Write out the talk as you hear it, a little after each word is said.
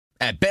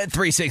At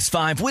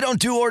Bet365, we don't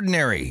do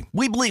ordinary.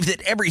 We believe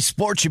that every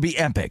sport should be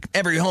epic.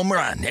 Every home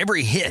run,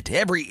 every hit,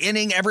 every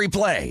inning, every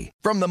play.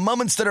 From the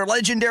moments that are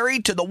legendary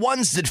to the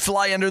ones that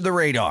fly under the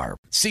radar.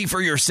 See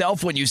for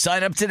yourself when you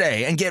sign up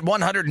today and get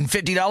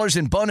 $150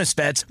 in bonus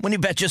bets when you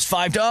bet just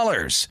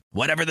 $5.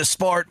 Whatever the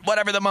sport,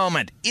 whatever the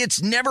moment,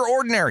 it's never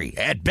ordinary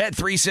at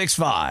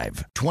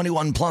Bet365.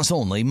 21 plus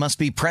only. Must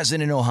be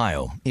present in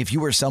Ohio. If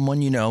you or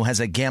someone you know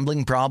has a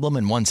gambling problem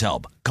and wants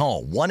help,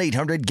 call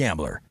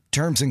 1-800-GAMBLER.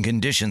 Terms and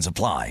conditions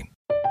apply.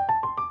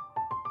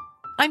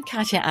 I'm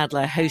Katya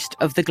Adler, host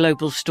of The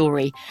Global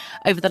Story.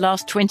 Over the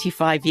last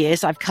 25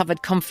 years, I've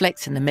covered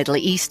conflicts in the Middle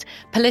East,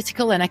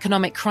 political and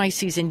economic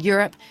crises in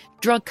Europe,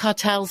 drug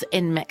cartels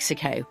in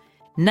Mexico.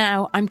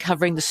 Now I'm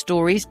covering the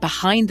stories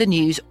behind the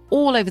news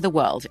all over the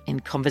world in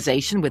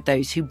conversation with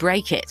those who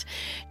break it.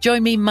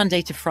 Join me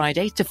Monday to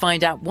Friday to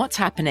find out what's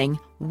happening,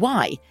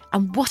 why,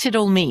 and what it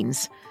all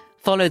means.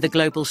 Follow The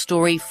Global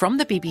Story from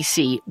the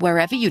BBC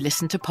wherever you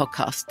listen to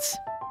podcasts.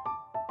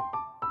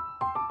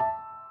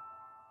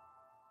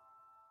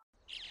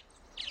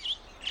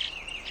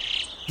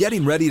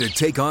 Getting ready to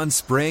take on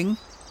spring?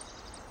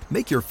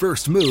 Make your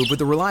first move with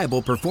the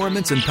reliable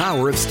performance and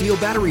power of Steel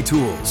battery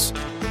tools.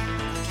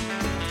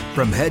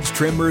 From hedge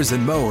trimmers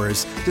and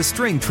mowers to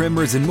string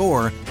trimmers and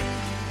more,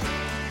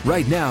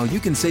 right now you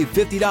can save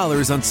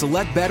 $50 on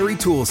select battery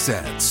tool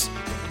sets.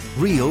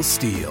 Real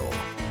Steel.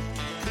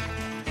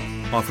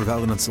 Offer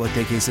valid on select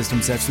AK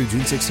system sets through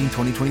June 16,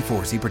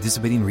 2024. See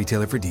participating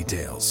retailer for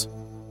details.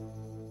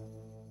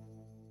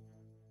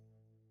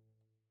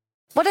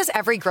 What does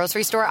every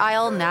grocery store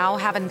aisle now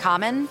have in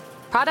common?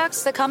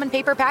 Products that come in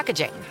paper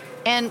packaging.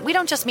 And we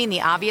don't just mean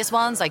the obvious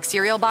ones like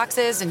cereal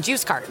boxes and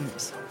juice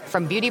cartons.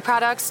 From beauty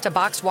products to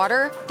boxed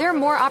water, there are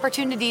more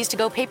opportunities to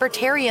go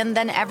papertarian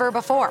than ever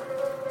before.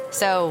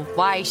 So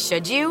why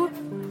should you?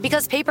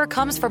 Because paper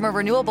comes from a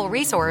renewable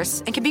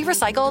resource and can be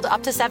recycled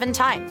up to 7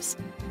 times.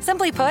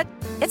 Simply put,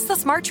 it's the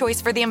smart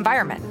choice for the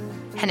environment.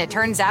 And it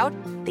turns out,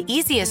 the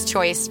easiest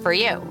choice for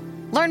you.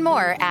 Learn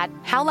more at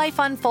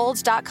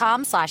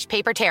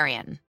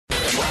howlifeunfolds.com/papertarian.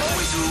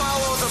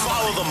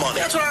 Follow the money.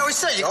 That's what I always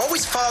say. You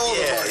always follow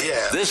the money.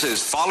 Yeah. This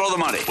is Follow the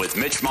Money with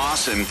Mitch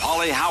Moss and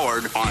Paulie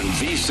Howard on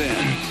VSiN.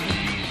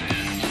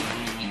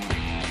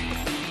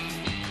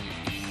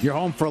 You're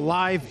home for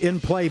live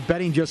in-play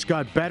betting just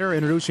got better.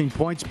 Introducing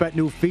PointsBet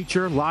new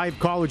feature, live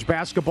college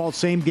basketball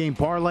same-game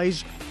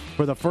parlays.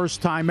 For the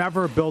first time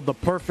ever, build the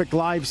perfect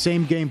live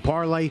same-game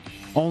parlay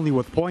only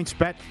with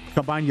PointsBet.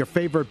 Combine your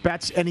favorite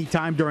bets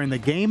anytime during the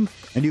game,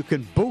 and you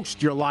can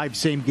boost your live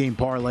same-game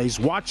parlays.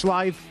 Watch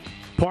live,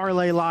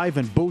 parlay live,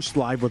 and boost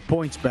live with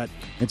PointsBet.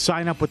 And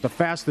sign up with the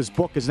fastest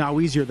book is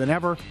now easier than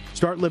ever.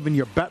 Start living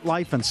your bet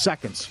life in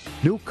seconds.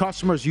 New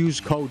customers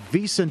use code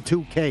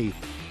VSiN2K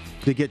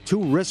to get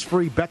 2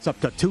 risk-free bets up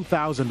to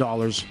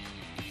 $2,000.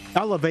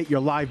 Elevate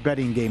your live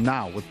betting game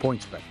now with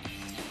PointsBet.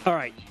 All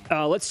right,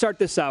 let's start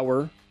this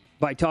hour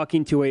by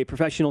talking to a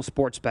professional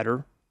sports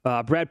bettor,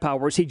 Brad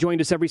Powers. He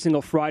joined us every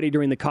single Friday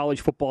during the college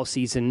football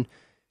season,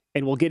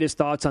 and we'll get his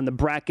thoughts on the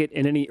bracket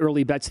and any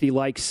early bets that he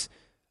likes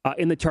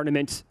in the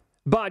tournament.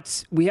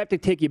 But we have to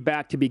take you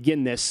back to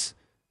begin this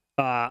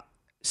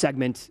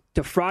segment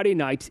to Friday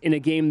night in a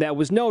game that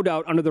was no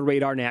doubt under the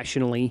radar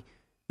nationally,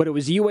 but it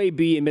was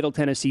UAB and Middle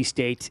Tennessee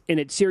State, and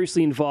it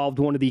seriously involved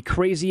one of the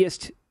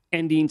craziest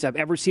endings I've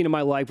ever seen in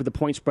my life with the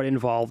point spread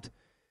involved.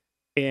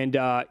 And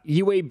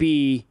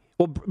UAB...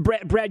 Well,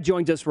 Brad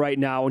joins us right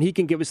now, and he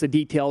can give us the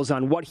details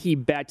on what he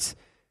bet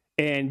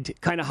and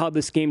kind of how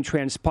this game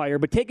transpired.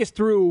 But take us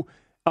through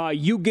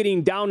you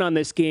getting down on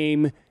this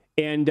game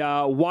and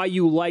why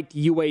you liked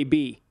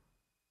UAB.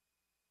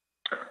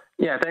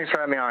 Yeah, thanks for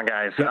having me on,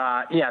 guys.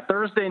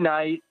 Thursday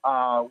night,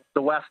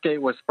 the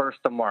Westgate was first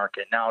to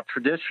market. Now,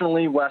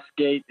 traditionally,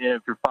 Westgate,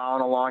 if you're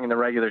following along in the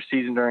regular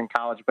season during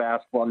college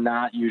basketball,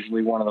 not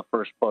usually one of the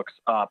first books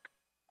up.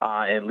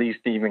 At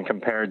least even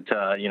compared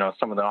to,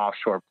 some of the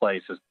offshore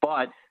places.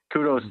 But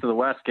kudos to the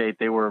Westgate.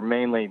 They were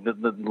mainly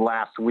the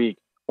last week,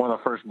 one of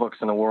the first books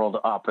in the world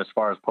up as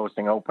far as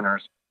posting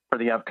openers for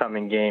the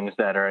upcoming games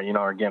that are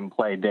getting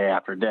played day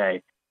after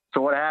day.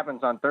 So what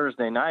happens on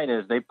Thursday night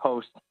is they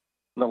post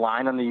the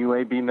line on the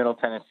UAB Middle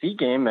Tennessee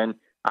game, and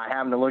I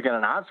happened to look at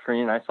an odds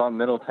screen, and I saw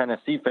Middle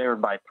Tennessee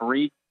favored by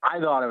 3. I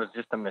thought it was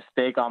just a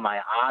mistake on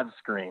my odds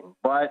screen,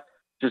 but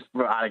just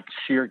out of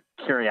sheer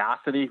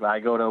curiosity,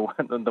 I go to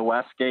the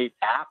Westgate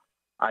app.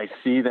 I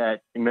see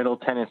that Middle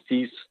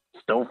Tennessee's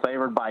still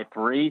favored by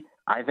 3.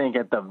 I think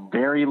at the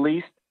very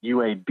least,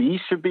 UAB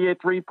should be a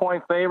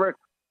 3-point favorite.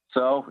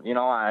 So,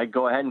 I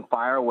go ahead and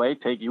fire away,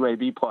 take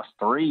UAB plus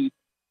 3.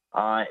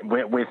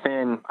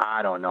 Within,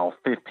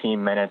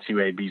 15 minutes,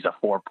 UAB's a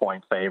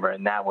 4-point favorite,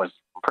 and that was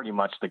pretty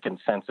much the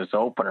consensus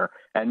opener.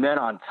 And then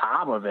on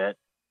top of it,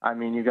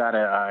 you got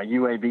a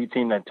UAB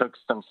team that took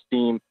some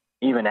steam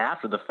even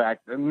after the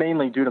fact,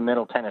 mainly due to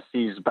Middle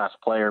Tennessee's best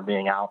player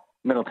being out.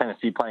 Middle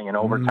Tennessee playing an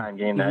overtime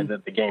game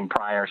that the game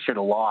prior should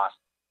have lost.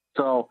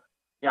 So,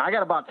 I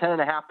got about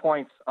 10.5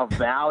 points of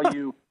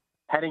value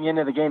heading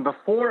into the game.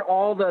 Before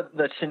all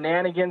the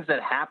shenanigans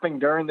that happened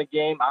during the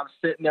game, I'm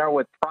sitting there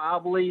with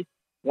probably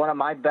one of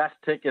my best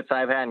tickets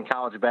I've had in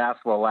college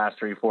basketball the last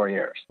 3-4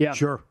 years. Yeah,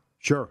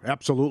 sure,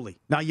 absolutely.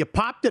 Now you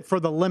popped it for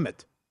the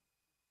limit.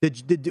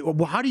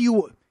 How do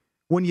you,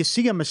 when you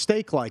see a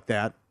mistake like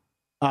that,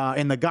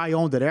 and the guy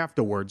owned it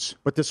afterwards,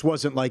 but this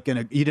wasn't like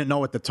you didn't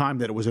know at the time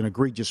that it was an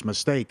egregious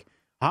mistake.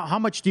 How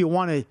much do you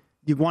want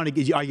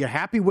to? Are you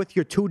happy with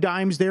your 2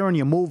 dimes there and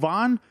you move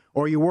on,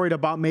 or are you worried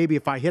about maybe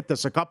if I hit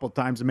this a couple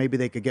times, maybe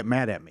they could get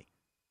mad at me?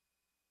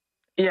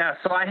 Yeah,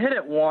 so I hit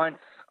it once.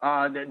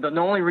 The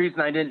only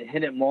reason I didn't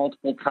hit it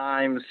multiple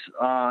times,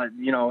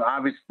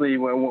 obviously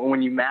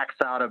when you max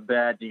out a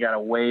bet, you got to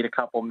wait a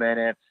couple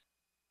minutes.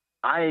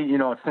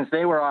 Since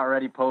they were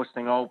already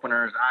posting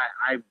openers,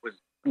 I was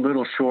a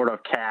little short of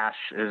cash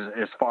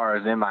as far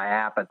as in my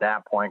app at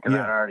that point because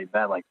I'd already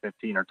bet like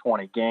 15 or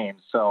 20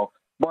 games. So,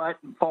 but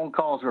phone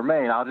calls were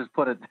made. I'll just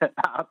put it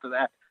out to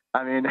that.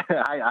 I mean,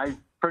 I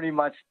pretty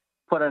much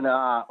put an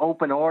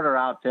open order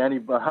out to any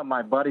of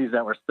my buddies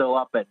that were still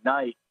up at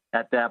night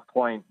at that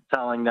point,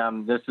 telling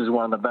them this is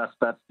one of the best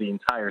bets the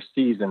entire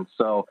season.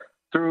 So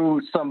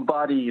through some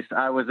buddies,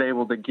 I was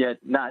able to get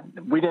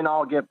we didn't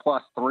all get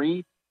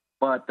 +3,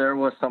 but there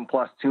was some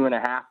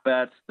 +2.5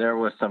 bets. There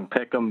was some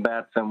pick'em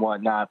bets and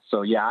whatnot.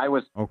 So yeah, I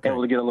was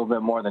able to get a little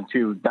bit more than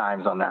 2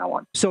 dimes on that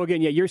one. So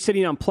again, you're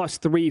sitting on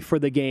 +3 for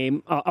the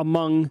game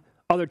among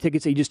other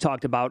tickets that you just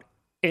talked about.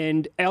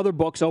 And other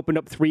books opened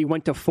up 3,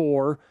 went to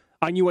 4.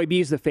 On UAB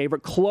is the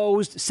favorite,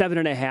 closed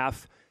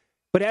 7.5.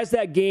 But as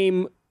that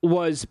game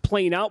was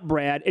playing out,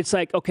 Brad, it's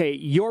like, okay,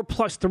 your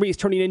 +3 is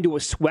turning into a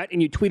sweat,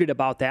 and you tweeted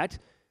about that,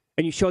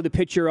 and you showed the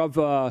picture of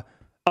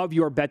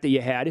your bet that you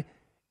had,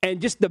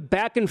 and just the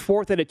back and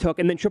forth that it took,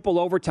 and then triple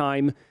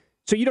overtime,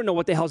 so you don't know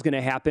what the hell's going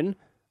to happen.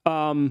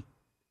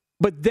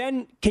 But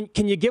then,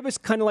 can you give us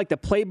kind of like the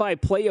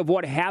play-by-play of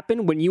what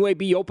happened when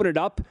UAB opened it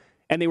up,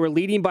 and they were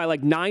leading by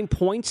like 9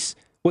 points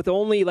with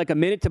only like a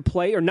minute to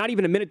play, or not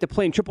even a minute to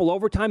play in triple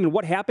overtime, and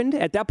what happened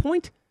at that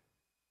point?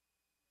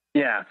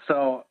 Yeah,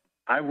 so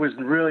I was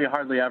really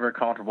hardly ever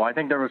comfortable. I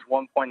think there was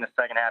one point in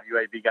the second half,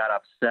 UAB got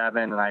up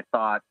 7, and I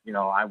thought,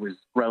 I was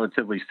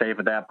relatively safe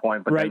at that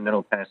point, but then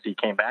Middle Tennessee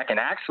came back. And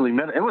actually,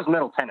 it was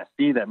Middle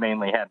Tennessee that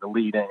mainly had the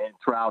lead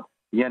throughout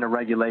the end of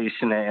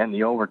regulation and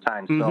the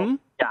overtime. So,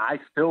 yeah, I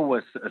still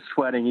was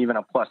sweating even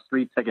a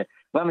 +3 ticket.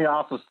 Let me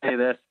also say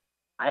this.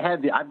 I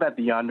bet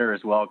the under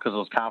as well because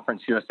those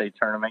Conference USA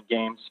tournament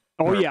games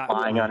were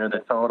flying under the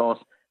totals.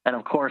 And,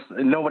 of course,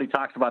 nobody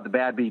talks about the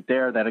bad beat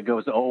there that it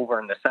goes over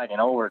in the second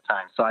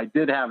overtime. So I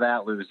did have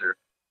that loser.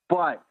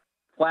 But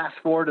flash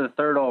forward to the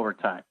third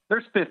overtime.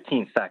 There's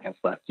 15 seconds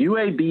left.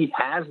 UAB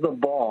has the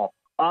ball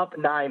up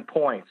 9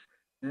 points.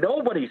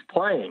 Nobody's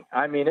playing.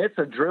 I mean, it's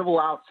a dribble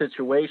out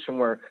situation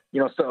where,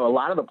 so a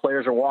lot of the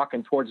players are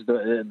walking towards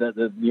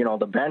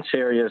the bench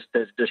areas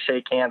to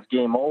shake hands,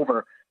 game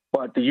over.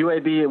 But the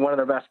UAB, one of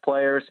their best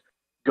players,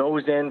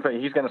 goes in.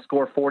 He's going to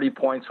score 40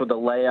 points with a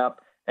layup.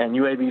 And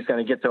UAB is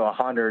going to get to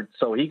 100.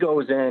 So he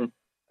goes in,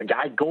 the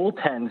guy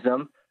goaltends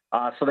him.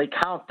 So they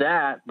count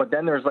that. But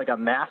then there's like a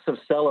massive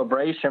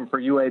celebration for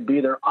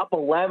UAB. They're up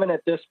 11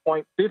 at this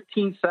point,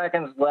 15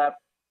 seconds left.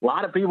 A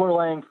lot of people are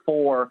laying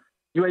 4.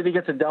 UAB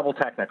gets a double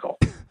technical.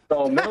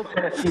 So Middle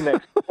Tennessee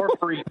makes 4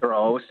 free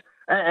throws.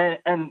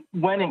 And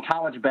when in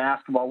college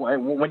basketball,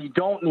 when you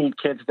don't need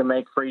kids to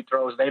make free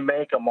throws, they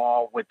make them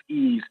all with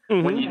ease.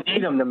 When you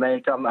need them to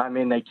make them,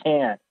 they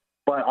can't.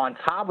 But on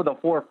top of the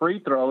 4 free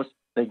throws,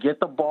 they get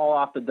the ball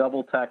off the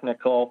double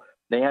technical.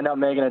 They end up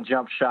making a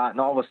jump shot,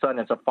 and all of a sudden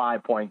it's a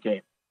 5-point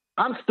game.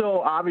 I'm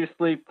still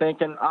obviously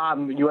thinking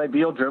UAB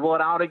will dribble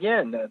it out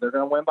again. They're going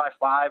to win by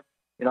 5.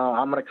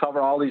 I'm going to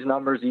cover all these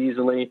numbers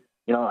easily.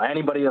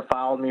 Anybody that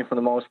fouled me for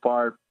the most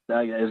part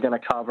is going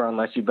to cover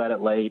unless you bet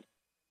it late.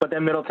 But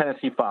then Middle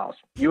Tennessee fouls.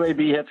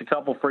 UAB hits a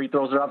couple free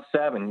throws. They're up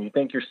 7. You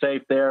think you're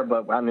safe there,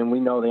 but, we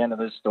know the end of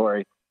this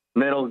story.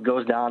 Middle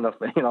goes down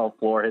the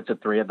floor, hits a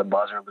 3 at the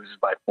buzzer, loses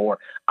by 4.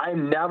 I've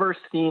never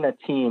seen a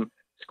team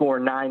score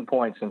 9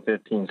 points in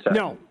 15 seconds.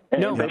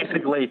 No.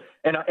 Basically,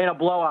 in a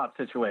blowout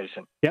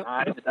situation. Yep.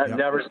 I've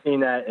never seen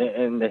that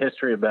in the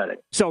history of betting.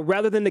 So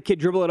rather than the kid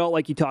dribble it out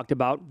like you talked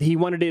about, he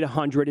wanted it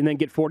 100 and then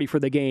get 40 for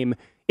the game.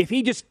 If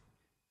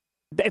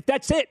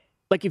that's it,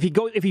 like if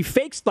he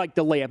fakes like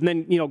the layup and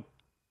then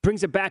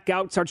brings it back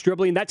out, starts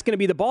dribbling, that's going to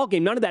be the ball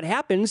game. None of that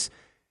happens.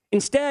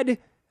 Instead,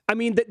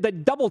 the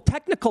double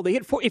technical, they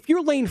hit 4. If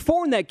you're laying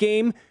 4 in that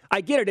game,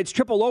 I get it. It's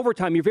triple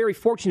overtime. You're very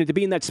fortunate to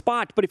be in that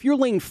spot. But if you're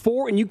laying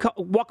 4 and you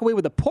walk away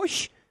with a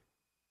push,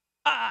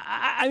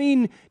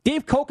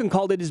 Dave Koken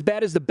called it as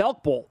bad as the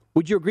Belk Bowl.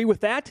 Would you agree with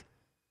that?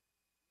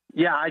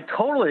 Yeah, I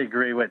totally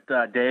agree with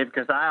Dave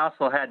because I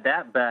also had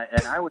that bet.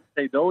 And I would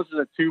say those are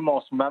the 2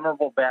 most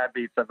memorable bad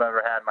beats I've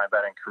ever had in my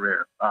betting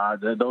career.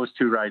 Those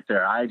 2 right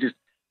there.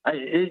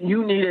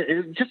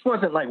 It just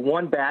wasn't like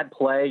one bad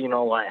play,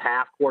 like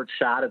half-court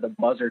shot at the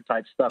buzzer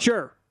type stuff.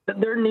 Sure.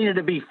 There needed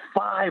to be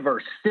 5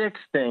 or 6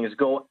 things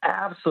go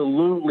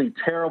absolutely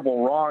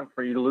terrible wrong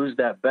for you to lose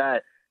that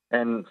bet.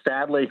 And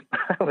sadly,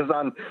 I was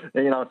on,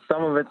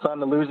 some of it's on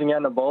the losing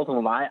end of both of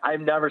them.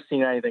 I've never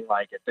seen anything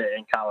like it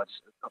in college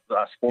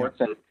sports.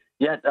 And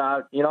yet,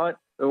 you know what?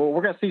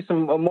 We're going to see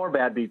some more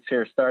bad beats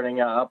here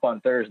starting up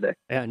on Thursday.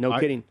 Yeah, no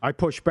kidding. I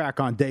pushed back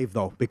on Dave,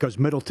 though, because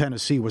Middle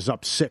Tennessee was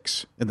up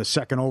 6 in the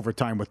second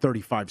overtime with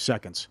 35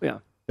 seconds. Yeah.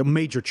 A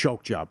major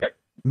choke job.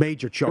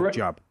 Major choke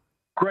job.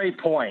 Great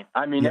point.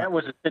 I mean, that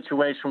was a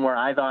situation where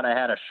I thought I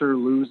had a sure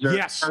loser.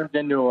 Yes. Turned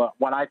into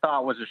what I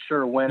thought was a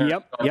sure winner.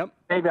 Yep, so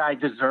maybe I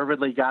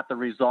deservedly got the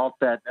result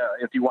that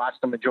if you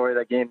watched the majority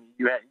of the game,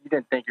 you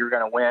didn't think you were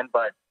going to win.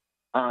 But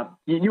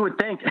you would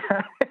think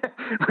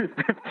with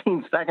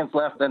 15 seconds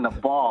left in the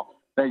ball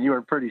that you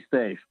were pretty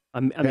safe.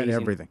 It had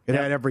everything. It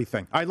had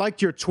everything. I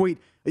liked your tweet.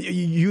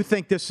 You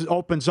think this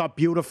opens up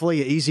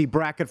beautifully, an easy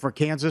bracket for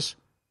Kansas?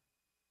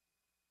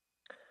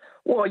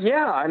 Well,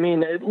 yeah. I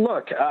mean,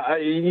 look,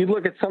 you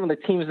look at some of the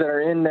teams that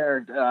are in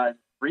their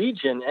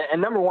region,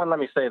 and number one, let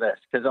me say this,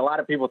 because a lot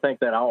of people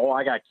think that,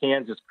 I got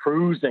Kansas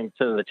cruising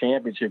to the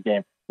championship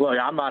game. Look,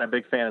 I'm not a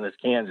big fan of this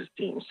Kansas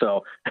team,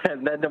 so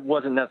that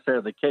wasn't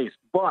necessarily the case.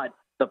 But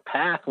the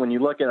path, when you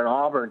look at an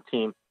Auburn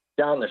team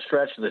down the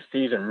stretch of the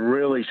season,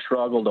 really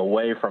struggled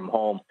away from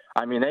home.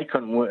 I mean, they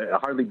couldn't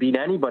hardly beat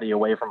anybody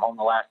away from home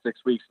the last 6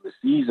 weeks of the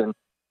season.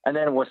 And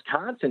then a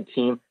Wisconsin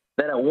team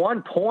that at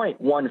one point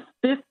won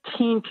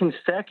 15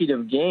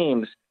 consecutive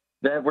games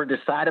that were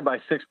decided by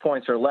 6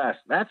 points or less.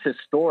 That's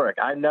historic.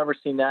 I've never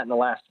seen that in the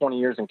last 20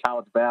 years in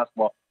college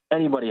basketball.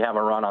 Anybody have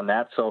a run on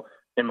that? So,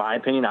 in my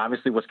opinion,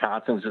 obviously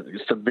Wisconsin's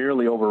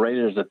severely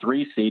overrated as a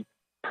 3 seed.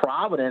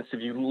 Providence,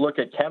 if you look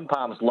at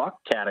KenPom's luck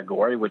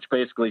category, which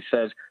basically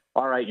says,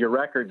 all right, your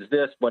record's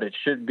this, but it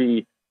should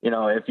be,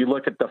 if you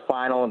look at the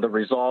final and the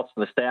results,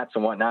 the stats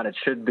and whatnot, it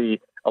should be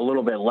a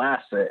little bit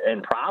less.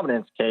 In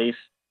Providence case,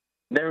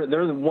 they're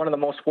one of the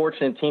most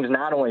fortunate teams,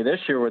 not only this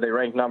year where they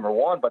ranked number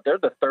 1, but they're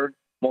the third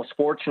most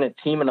fortunate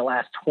team in the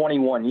last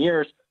 21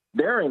 years.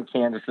 They're in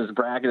Kansas's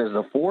bracket as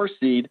a 4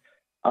 seed.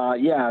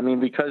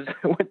 Because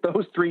with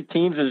those 3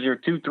 teams as your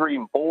 2, 3,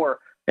 and 4,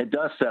 it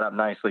does set up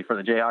nicely for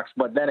the Jayhawks.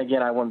 But then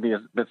again, I wouldn't be a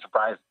bit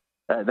surprised.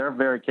 They're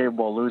very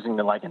capable of losing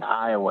to like an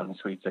Iowa in the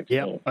Sweet 16.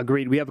 Yeah,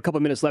 agreed. We have a couple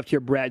of minutes left here,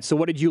 Brad. So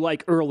what did you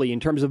like early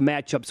in terms of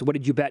matchups? What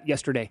did you bet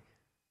yesterday?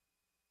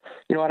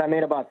 You know what? I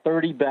made about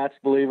 30 bets,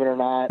 believe it or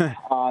not.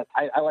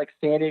 I like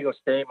San Diego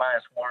State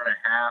minus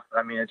 1.5.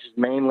 I mean, it's just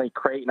mainly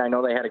Creighton. I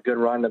know they had a good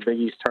run in the Big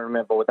East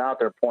tournament, but without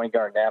their point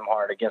guard,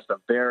 Nembhard, against a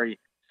very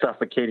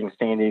suffocating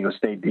San Diego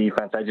State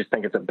defense, I just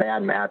think it's a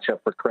bad matchup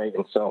for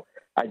Creighton. So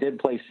I did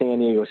play San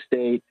Diego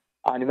State.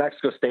 New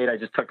Mexico State, I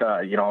just took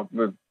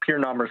pure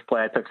numbers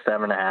play. I took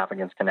 7.5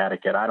 against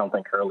Connecticut. I don't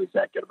think Hurley's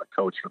that good of a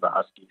coach for the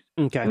Huskies.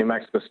 Okay. New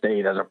Mexico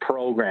State, as a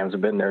program, has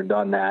been there,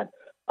 done that.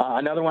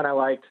 Another one I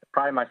liked,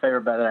 probably my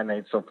favorite bet that I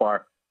made so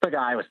far, took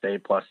Iowa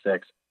State plus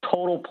 6.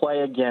 Total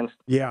play against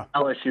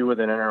LSU with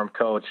an interim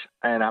coach,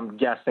 and I'm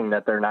guessing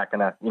that they're not going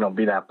to,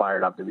 be that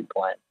fired up to be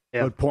playing.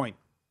 Yep. Good point.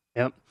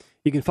 Yep.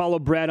 You can follow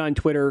Brad on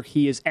Twitter.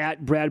 He is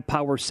at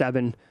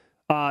BradPower7.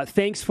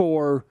 Thanks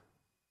for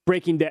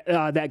breaking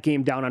that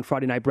game down on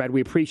Friday night, Brad.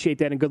 We appreciate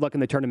that, and good luck in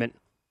the tournament.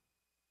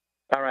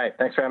 All right.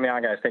 Thanks for having me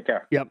on, guys. Take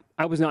care. Yep.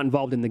 I was not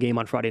involved in the game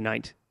on Friday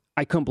night.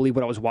 I couldn't believe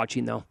what I was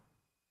watching, though.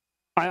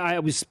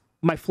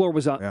 My floor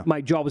was on.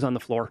 My jaw was on the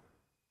floor.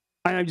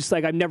 I'm just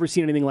like, I've never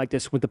seen anything like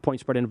this with the point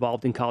spread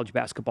involved in college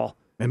basketball.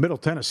 And Middle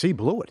Tennessee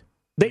blew it.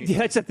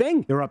 That's the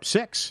thing. They're up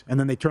 6, and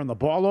then they turn the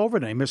ball over,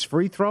 and they miss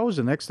free throws,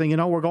 and next thing you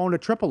know, we're going to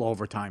triple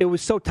overtime. It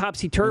was so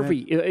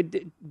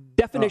topsy-turvy.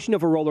 Definition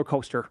of a roller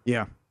coaster.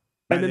 Yeah.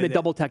 And then the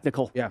double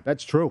technical. Yeah,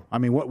 that's true. I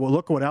mean,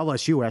 look what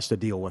LSU has to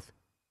deal with.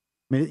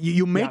 I mean,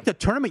 you make the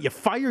tournament, you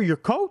fire your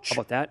coach.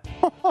 How about that?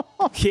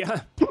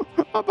 Yeah.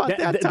 How about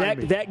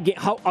that game?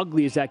 How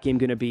ugly is that game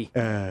going to be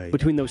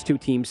between those two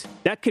teams?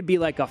 That could be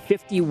like a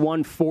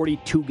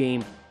 51-42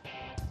 game.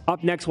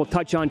 Up next, we'll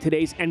touch on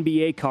today's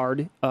NBA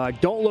card.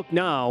 Don't look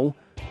now,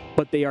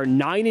 but they are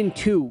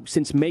 9-2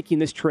 since making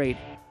this trade.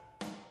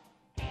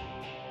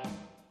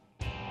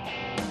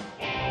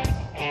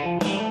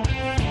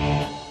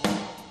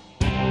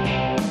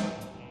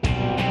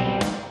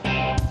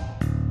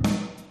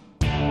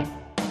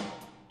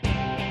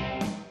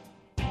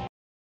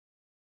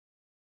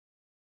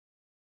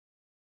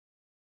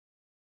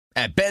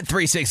 At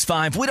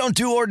Bet365, we don't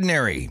do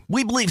ordinary.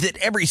 We believe that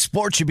every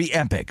sport should be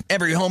epic.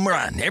 Every home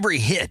run, every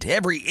hit,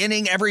 every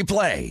inning, every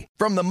play.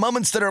 From the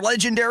moments that are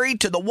legendary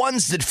to the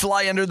ones that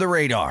fly under the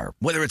radar.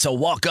 Whether it's a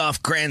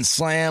walk-off grand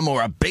slam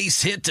or a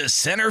base hit to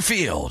center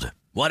field.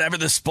 Whatever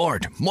the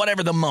sport,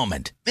 whatever the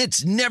moment.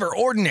 It's never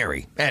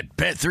ordinary at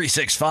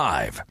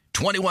Bet365.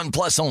 21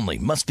 plus only.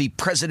 Must be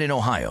present in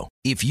Ohio.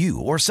 If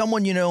you or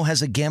someone you know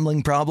has a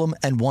gambling problem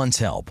and wants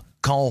help,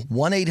 call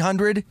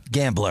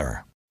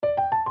 1-800-GAMBLER.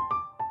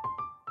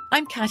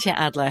 I'm Katya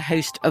Adler,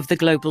 host of The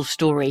Global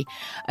Story.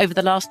 Over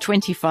the last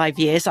 25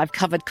 years, I've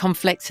covered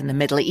conflicts in the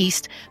Middle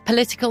East,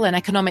 political and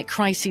economic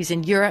crises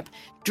in Europe,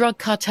 drug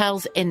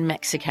cartels in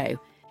Mexico.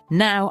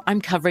 Now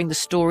I'm covering the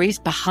stories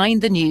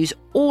behind the news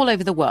all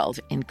over the world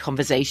in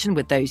conversation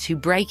with those who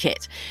break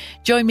it.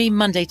 Join me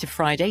Monday to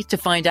Friday to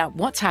find out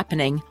what's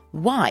happening,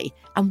 why,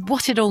 and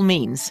what it all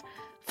means.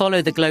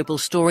 Follow The Global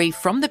Story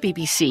from the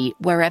BBC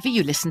wherever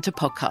you listen to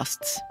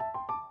podcasts.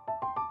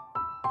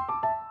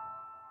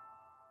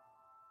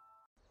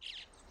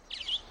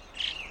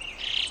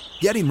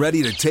 Getting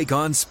ready to take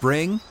on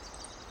spring?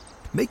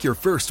 Make your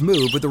first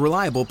move with the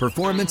reliable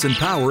performance and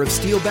power of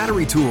Steel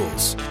battery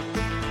tools.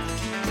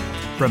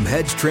 From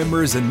hedge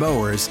trimmers and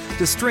mowers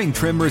to string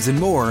trimmers and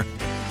more,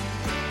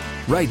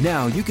 right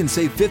now you can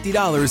save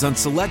 $50 on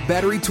select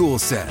battery tool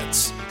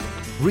sets.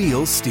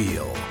 Real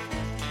Steel.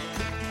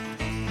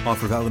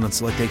 Offer valid on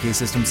select AK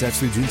system sets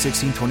through June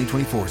 16,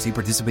 2024. See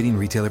participating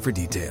retailer for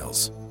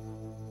details.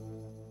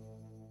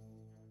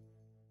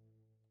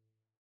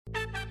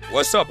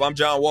 What's up? I'm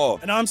John Wall.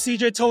 And I'm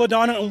CJ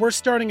Toledano, and we're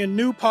starting a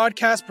new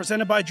podcast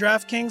presented by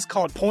DraftKings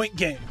called Point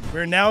Game.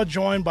 We're now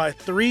joined by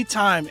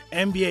three-time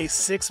NBA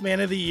Sixth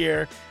Man of the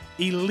Year,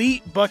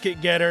 elite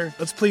bucket getter.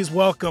 Let's please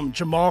welcome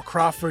Jamal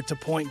Crawford to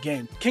Point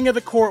Game. King of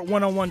the Court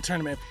one-on-one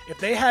tournament. If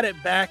they had it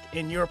back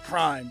in your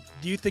prime,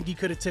 do you think you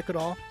could have took it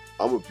all?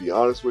 I'm going to be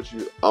honest with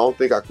you. I don't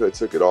think I could have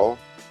took it all,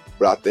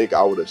 but I think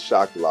I would have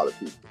shocked a lot of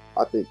people.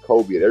 I think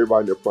Kobe and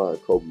everybody in their prime,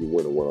 Kobe would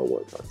win a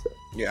one-on-one contest.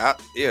 Yeah,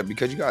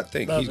 because you got to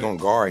think, he's going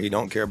to guard. He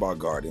don't care about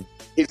guarding.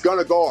 He's going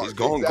to guard. He's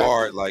going to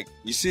guard. Like,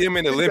 you see him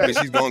in the Olympics,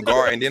 he's going to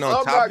guard. And then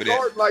on top of that. I'm not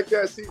guarding like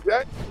that, see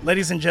that?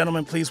 Ladies and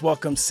gentlemen, please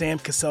welcome Sam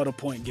Cassell to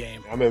Point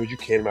Game. I remember you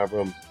came out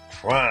from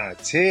crying,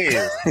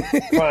 tears.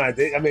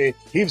 Crying. I mean,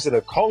 he was in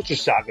a culture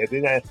shock. And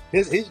then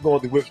he's going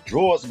through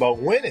withdrawals about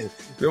winning.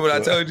 Remember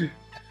what I told you?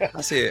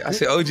 I said,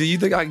 OG, you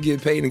think I can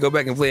get paid and go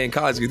back and play in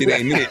college because it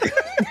ain't it?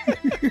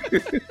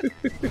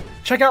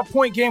 Check out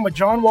Point Game with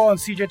John Wall and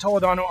CJ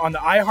Toledano on the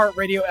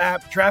iHeartRadio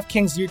app,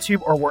 DraftKings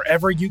YouTube, or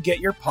wherever you get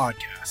your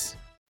podcasts.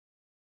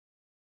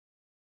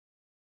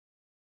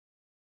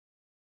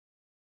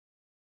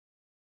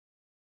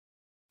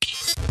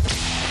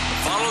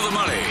 Follow the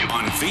money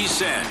on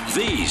VSiN,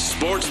 the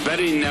Sports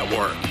Betting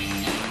Network.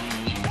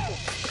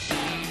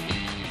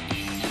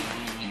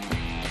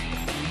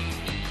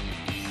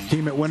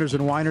 Team at Winners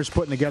and Winers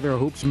putting together a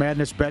Hoops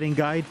Madness betting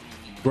guide.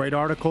 Great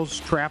articles,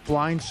 trap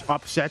lines,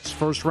 upsets,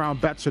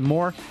 first-round bets, and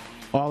more.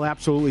 All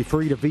absolutely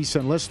free to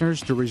VSiN listeners.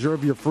 To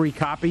reserve your free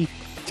copy,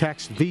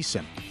 text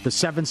VSiN to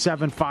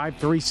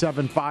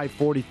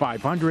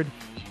 775-375-4500.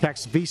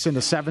 Text VSiN to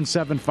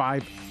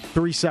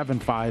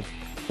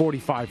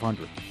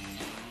 775-375-4500.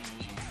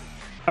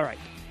 All right.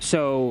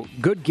 So,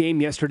 good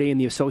game yesterday in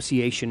the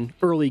association,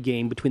 early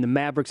game between the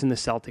Mavericks and the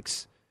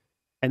Celtics.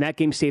 And that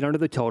game stayed under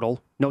the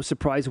total. No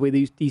surprise the way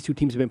these two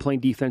teams have been playing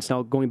defense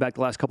now going back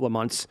the last couple of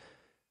months.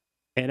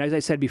 And as I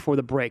said before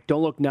the break,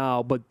 don't look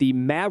now, but the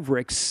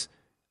Mavericks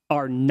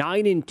are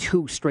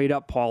 9-2 straight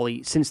up,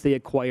 Paulie, since they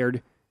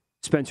acquired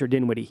Spencer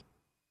Dinwiddie.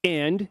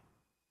 And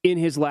in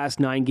his last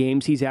 9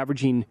 games, he's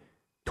averaging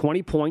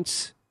 20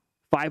 points,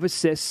 5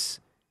 assists,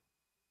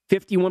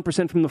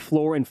 51% from the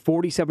floor, and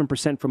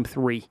 47% from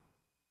three.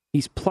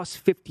 He's plus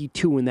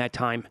 52 in that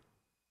time.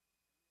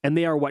 And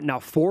they are,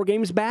 4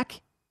 games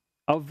back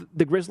of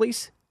the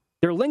Grizzlies?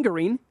 They're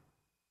lingering.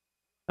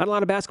 Not a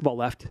lot of basketball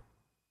left.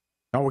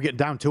 Oh, we're getting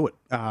down to it.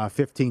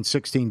 15,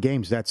 16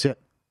 games, that's it.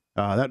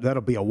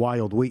 That'll be a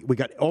wild week. We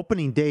got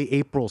opening day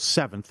April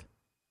 7th,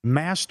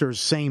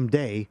 Masters same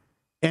day,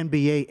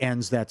 NBA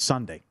ends that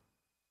Sunday,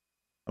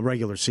 a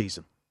regular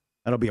season.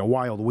 That'll be a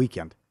wild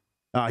weekend.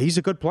 He's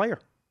a good player,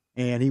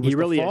 and he was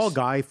the fall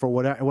guy for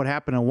what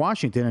happened in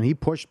Washington, and he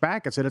pushed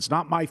back and said, it's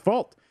not my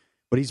fault.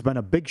 But he's been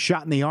a big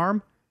shot in the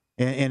arm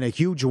and a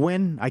huge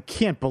win. I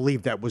can't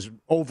believe that was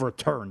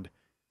overturned.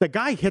 The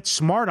guy hit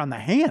Smart on the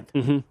hand.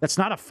 Mm-hmm. That's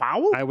not a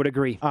foul? I would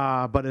agree.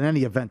 But in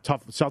any event,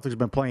 tough. Celtics have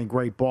been playing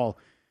great ball.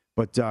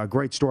 But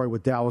great story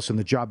with Dallas and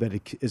the job that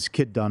his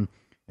kid done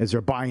as they're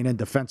buying in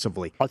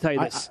defensively. I'll tell you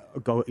this. I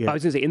was going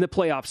to say, in the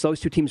playoffs, those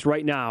two teams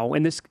right now,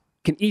 and this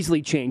can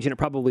easily change, and it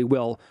probably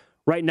will.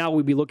 Right now,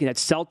 we'd be looking at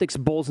Celtics,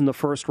 Bulls in the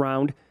first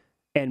round,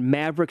 and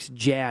Mavericks,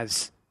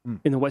 Jazz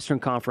in the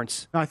Western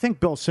Conference. Now, I think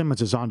Bill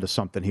Simmons is onto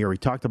something here. He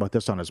talked about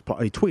this on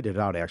he tweeted it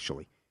out,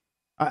 actually.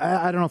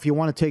 I don't know if you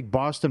want to take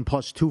Boston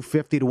plus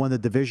 250 to win the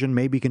division.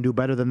 Maybe you can do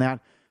better than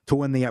that to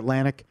win the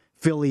Atlantic.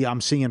 Philly,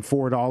 I'm seeing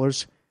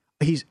 $4.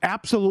 He's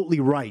absolutely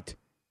right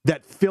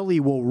that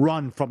Philly will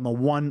run from the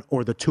 1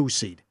 or the 2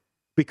 seed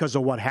because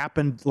of what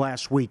happened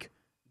last week,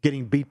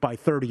 getting beat by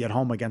 30 at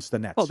home against the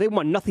Nets. Oh, they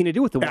want nothing to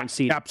do with the 1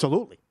 seed.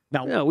 Absolutely.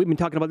 Now, we've been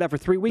talking about that for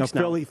 3 weeks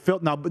now.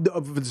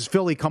 Does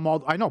Philly come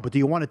all? I know, but do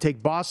you want to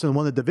take Boston and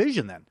win the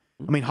division then?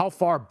 I mean, how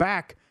far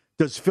back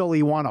does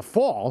Philly want to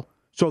fall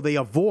so they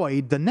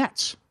avoid the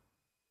Nets?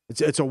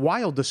 It's a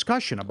wild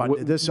discussion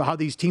about this, how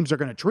these teams are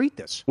going to treat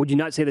this. Would you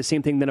not say the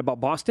same thing then about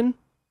Boston?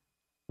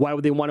 Why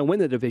would they want to win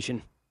the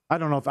division? I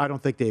don't know if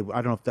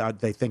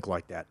they think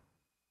like that.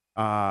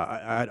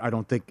 I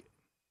don't think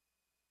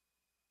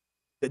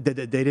they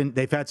didn't.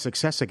 They've had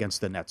success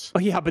against the Nets. Oh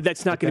yeah, but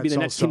that's not going to be the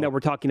Nets team that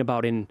we're talking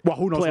about in. Well,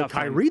 who knows with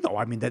Kyrie though?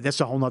 I mean,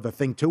 that's a whole other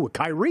thing too with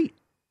Kyrie.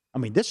 I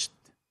mean, this.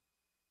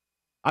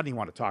 I don't even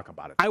want to talk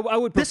about it. I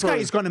would This prefer.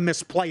 guy is going to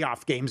miss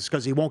playoff games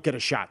because he won't get a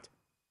shot.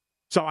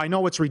 So I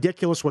know it's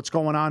ridiculous what's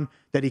going on,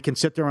 that he can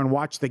sit there and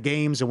watch the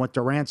games and what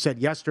Durant said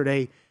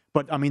yesterday.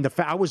 But, I mean,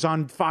 I was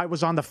on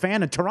the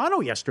Fan in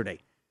Toronto yesterday.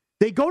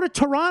 They go to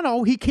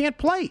Toronto, he can't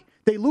play.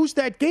 They lose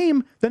that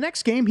game. The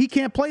next game, he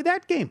can't play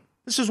that game.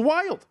 This is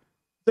wild.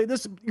 You're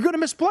going to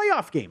miss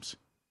playoff games.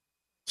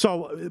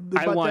 So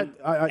I want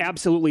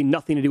absolutely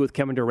nothing to do with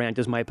Kevin Durant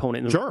as my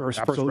opponent in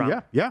the first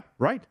round. Yeah,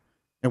 right.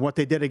 And what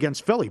they did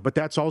against Philly. But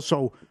that's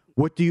also,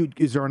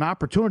 is there an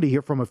opportunity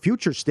here from a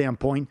future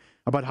standpoint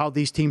about how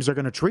these teams are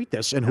going to treat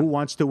this and who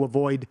wants to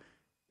avoid?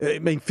 I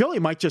mean, Philly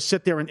might just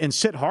sit there and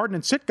sit hard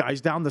and sit guys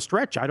down the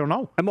stretch. I don't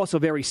know. I'm also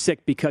very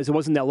sick because it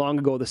wasn't that long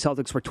ago the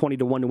Celtics were 20-1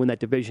 to win that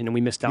division, and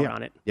we missed out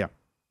on it. Yeah.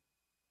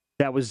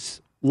 That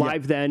was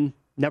live then.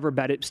 Never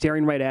bet it.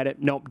 Staring right at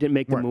it. Nope, didn't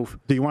make the move.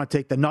 Do you want to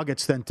take the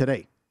Nuggets then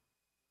today?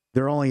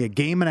 They're only a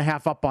game and a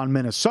half up on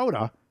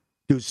Minnesota.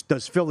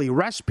 Does Philly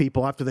rest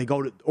people after they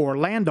go to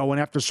Orlando and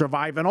have to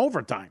survive in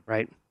overtime?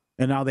 Right.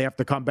 And now they have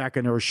to come back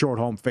and they're a short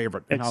home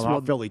favorite. And how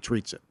Philly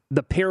treats it.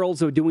 The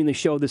perils of doing the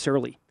show this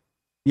early.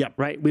 Yeah.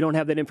 Right? We don't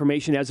have that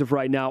information as of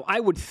right now. I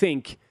would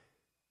think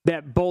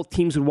that both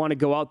teams would want to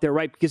go out there,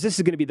 right? Because this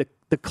is going to be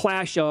the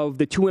clash of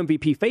the two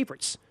MVP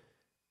favorites.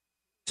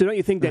 So don't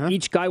you think that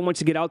each guy wants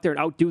to get out there and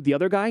outdo the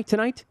other guy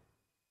tonight?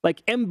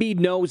 Like Embiid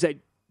knows that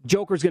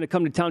Joker's going to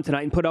come to town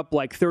tonight and put up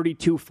like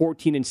 32,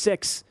 14, and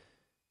 6.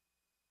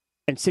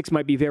 And 6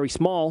 might be very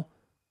small.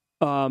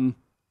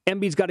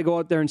 Embiid's got to go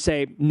out there and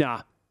say,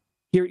 nah,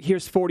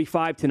 here's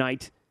 45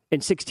 tonight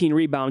and 16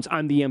 rebounds.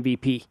 I'm the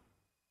MVP.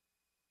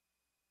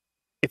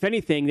 If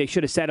anything, they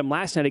should have sat him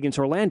last night against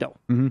Orlando.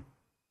 Mm-hmm.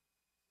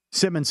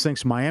 Simmons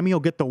thinks Miami will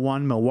get the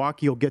 1,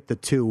 Milwaukee will get the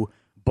 2,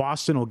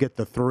 Boston will get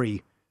the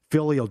 3,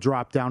 Philly will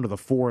drop down to the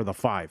 4 or the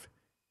 5.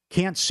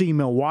 Can't see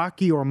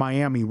Milwaukee or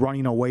Miami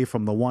running away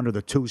from the 1 or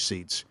the 2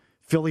 seeds.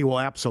 Philly will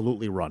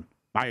absolutely run.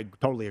 I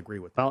totally agree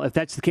with that. Well, if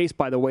that's the case,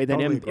 by the way, then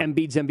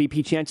Embiid's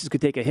MVP chances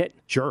could take a hit.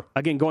 Sure.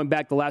 Again, going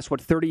back the last,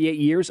 38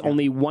 years,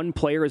 only one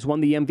player has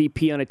won the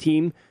MVP on a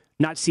team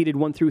not seeded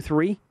 1 through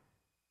 3.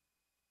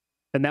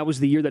 And that was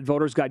the year that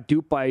voters got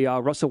duped by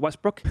Russell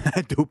Westbrook.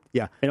 Duped,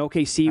 yeah. And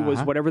OKC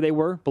was whatever they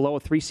were, below a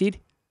 3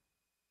 seed.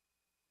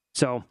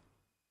 So,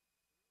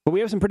 but we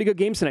have some pretty good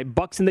games tonight.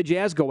 Bucks and the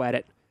Jazz go at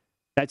it.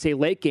 That's a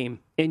late game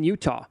in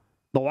Utah.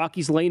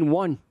 Milwaukee's lane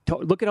 1.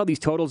 Look at how these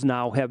totals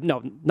now have,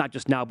 no, not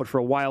just now, but for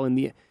a while in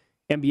the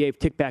NBA have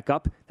ticked back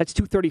up. That's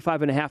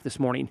 235.5 this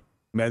morning.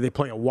 Man, they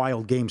play a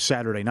wild game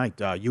Saturday night,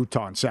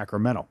 Utah and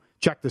Sacramento.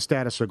 Check the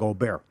status of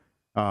Gobert,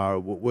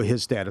 what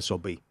his status will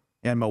be.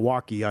 And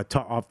Milwaukee,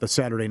 off the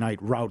Saturday night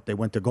route, they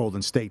went to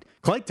Golden State.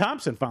 Klay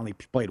Thompson finally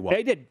played well.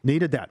 They did.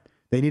 Needed that.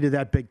 They needed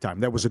that big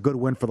time. That was a good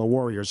win for the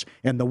Warriors.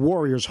 And the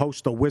Warriors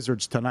host the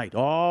Wizards tonight.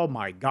 Oh,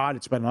 my God,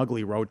 it's been an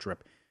ugly road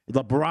trip.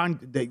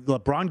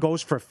 LeBron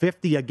goes for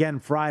 50 again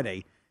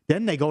Friday.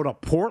 Then they go to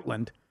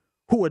Portland,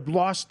 who had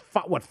lost,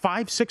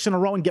 5, 6 in a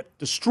row and get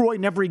destroyed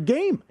in every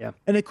game. Yeah.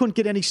 And they couldn't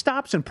get any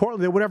stops in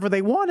Portland. They did whatever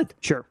they wanted.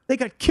 Sure. They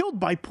got killed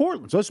by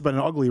Portland. So this has been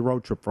an ugly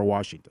road trip for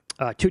Washington.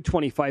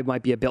 225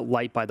 might be a bit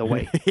light, by the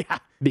way.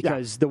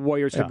 Because the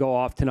Warriors could go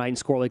off tonight and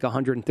score like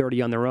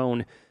 130 on their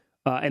own.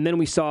 And then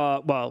we saw,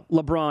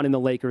 LeBron and the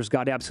Lakers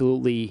got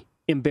absolutely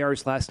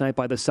embarrassed last night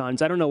by the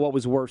Suns. I don't know what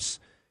was worse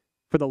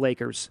for the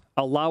Lakers,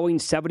 allowing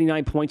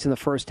 79 points in the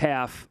first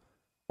half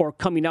or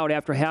coming out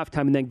after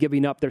halftime and then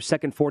giving up their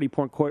second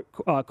 40-point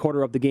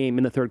quarter of the game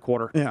in the third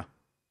quarter. Yeah.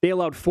 They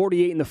allowed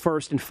 48 in the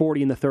first and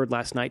 40 in the third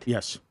last night.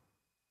 Yes.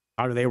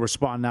 How do they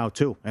respond now,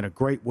 too? And a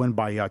great win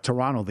by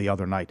Toronto the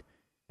other night.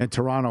 And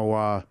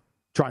Toronto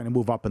trying to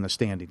move up in the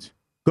standings.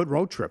 Good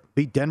road trip.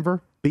 Beat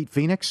Denver, beat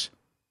Phoenix,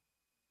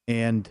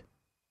 and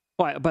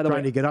by the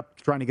way,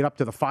 trying to get up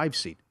to the 5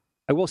 seed.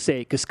 I will say,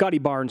 because Scotty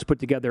Barnes put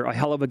together a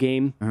hell of a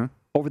game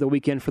over the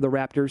weekend for the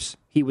Raptors.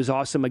 He was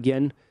awesome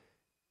again.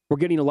 We're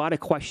getting a lot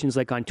of questions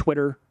like on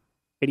Twitter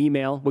and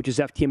email, which is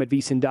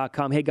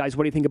ftm@vsin.com. Hey, guys,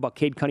 what do you think about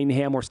Cade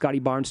Cunningham or Scotty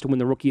Barnes to win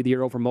the Rookie of the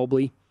Year over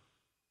Mobley?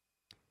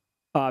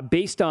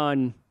 Based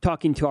on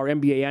talking to our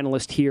NBA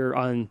analyst here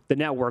on the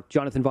network,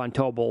 Jonathan Von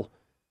Tobel,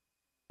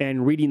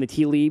 and reading the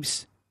tea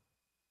leaves,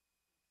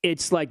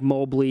 it's like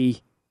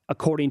Mobley,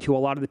 according to a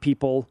lot of the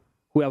people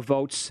who have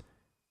votes.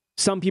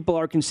 Some people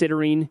are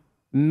considering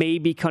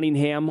maybe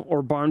Cunningham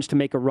or Barnes to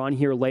make a run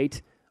here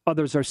late.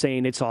 Others are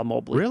saying it's all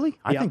Mobley. Really?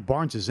 I think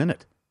Barnes is in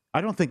it.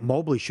 I don't think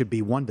Mobley should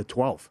be 1 to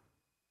 12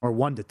 or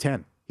 1 to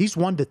 10. He's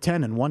 1 to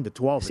 10 and 1 to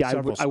 12. See, I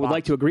would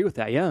like to agree with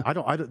that. Yeah.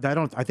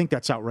 I think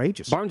that's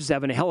outrageous. Barnes is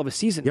having a hell of a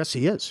season. Yes,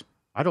 he is.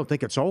 I don't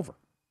think it's over,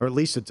 or at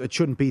least it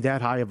shouldn't be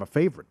that high of a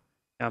favorite.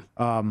 Yeah.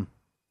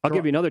 I'll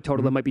give you another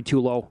total that might be too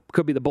low.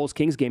 Could be the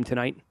Bulls-Kings game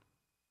tonight.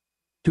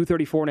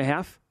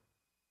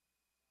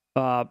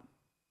 234.5.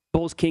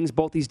 Bulls-Kings,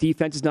 both these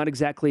defenses not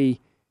exactly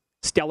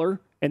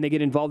stellar, and they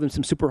get involved in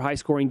some super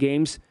high-scoring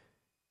games.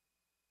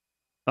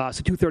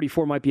 So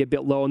 234 might be a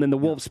bit low, and then the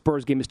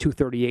Wolves-Spurs game is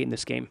 238 in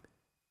this game.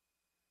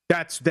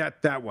 That's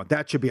that one.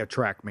 That should be a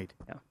track meet.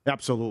 Yeah.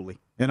 Absolutely.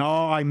 And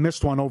I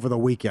missed one over the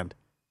weekend.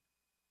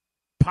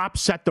 Pop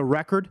set the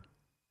record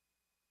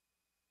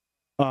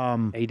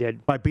He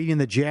did. By beating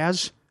the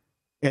Jazz,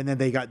 and then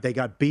they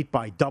got beat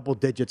by double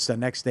digits the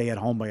next day at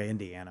home by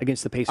Indiana.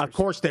 Against the Pacers. Of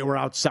course, they were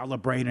out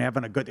celebrating and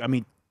having a good. I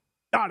mean,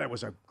 that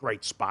was a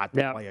great spot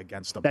to play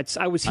against them.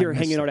 I was here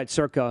hanging out at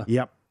Circa.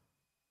 Yep.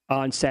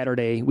 On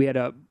Saturday, we had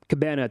a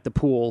cabana at the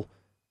pool,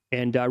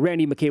 and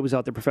Randy McKay was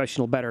out there,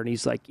 professional bettor, and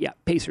he's like, "Yeah,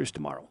 Pacers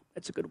tomorrow.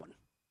 That's a good one."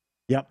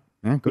 Yep.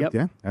 Yeah, good. Yep.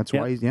 Yeah, that's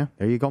why. There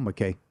you go,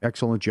 McKay.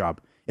 Excellent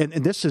job. And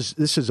this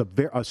is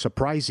a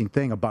surprising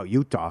thing about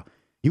Utah.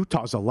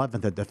 Utah's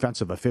 11th in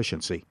defensive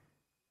efficiency.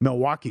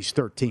 Milwaukee's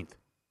 13th.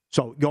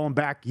 So going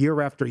back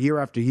year after year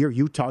after year,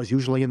 Utah is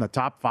usually in the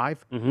top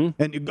 5.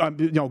 Mm-hmm.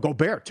 And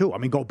Gobert too. I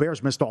mean,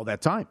 Gobert's missed all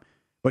that time,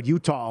 but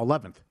Utah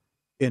 11th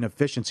in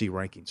efficiency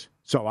rankings.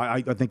 So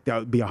I think that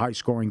would be a high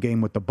scoring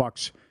game with the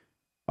Bucks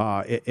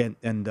and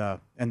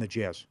the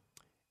Jazz.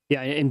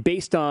 Yeah, and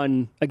based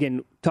on,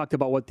 again, talked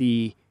about what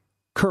the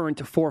current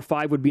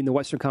 4-5 would be in the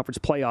Western Conference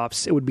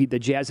playoffs, it would be the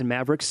Jazz and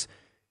Mavericks.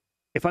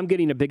 If I'm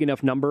getting a big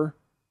enough number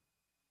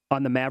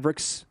on the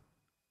Mavericks,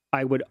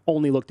 I would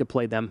only look to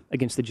play them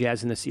against the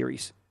Jazz in the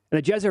series. And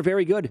the Jazz are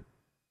very good.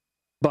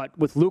 But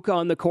with Luka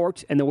on the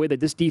court and the way that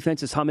this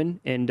defense is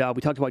humming, and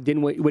we talked about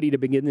Dinwiddie to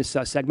begin this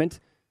segment,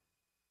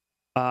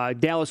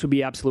 Dallas would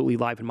be absolutely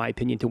live, in my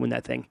opinion, to win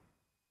that thing.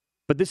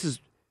 But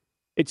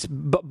it's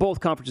both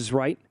conferences,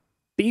 right?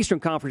 The Eastern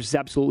Conference is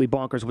absolutely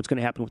bonkers what's going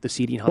to happen with the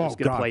seeding, how it's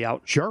going to play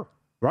out. Sure,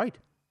 right.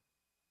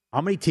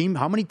 How many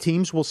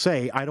teams will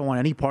say, I don't want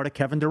any part of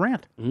Kevin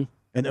Durant? Mm-hmm.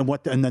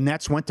 And the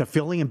Nets went to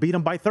Philly and beat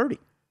them by 30.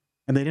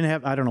 And they didn't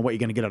have, I don't know what you're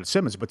going to get out of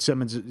Simmons, but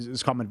Simmons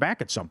is coming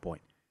back at some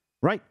point.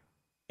 Right.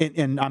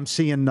 And I'm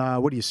seeing,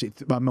 what do you see?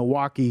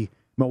 Milwaukee.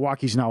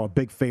 Milwaukee's now a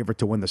big favorite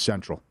to win the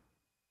Central.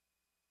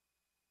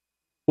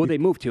 What they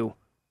move to?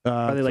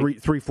 Are they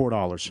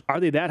 $3-4. Are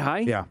they that high?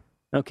 Yeah.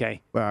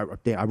 Okay.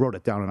 I wrote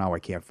it down and now I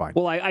can't find it.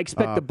 Well, I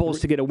expect the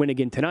Bulls to get a win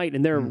again tonight,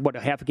 and they're, a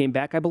half a game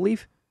back, I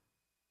believe?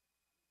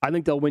 I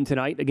think they'll win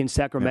tonight against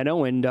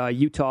Sacramento, and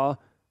Utah,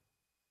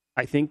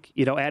 I think,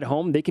 at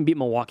home, they can beat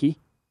Milwaukee.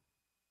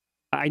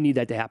 I need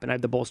that to happen. I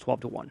have the Bulls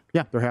 12-1.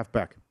 Yeah, they're half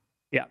back.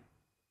 Yeah.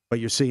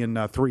 But you're seeing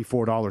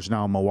 $3-4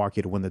 now in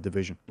Milwaukee to win the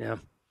division. Yeah.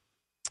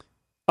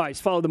 All right,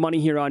 follow the money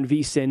here on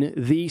VSiN,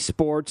 the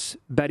Sports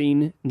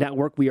Betting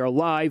Network. We are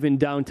live in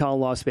downtown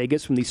Las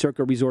Vegas from the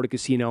Circa Resort and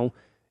Casino.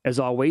 As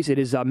always, it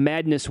is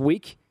Madness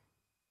Week.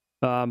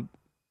 Good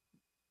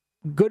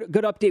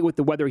update with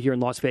the weather here in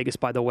Las Vegas,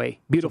 by the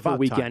way. Beautiful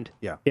weekend.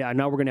 Time. Yeah,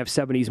 now we're going to have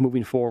 70s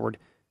moving forward.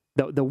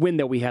 The wind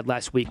that we had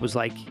last week was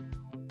like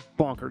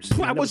bonkers.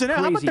 Well, how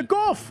about the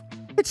golf?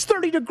 It's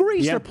 30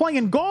 degrees. Yeah. They're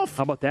playing golf.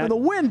 How about that? And the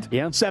wind.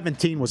 Yeah.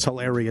 17 was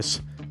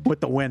hilarious with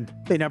the wind.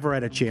 They never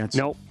had a chance.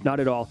 No, not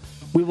at all.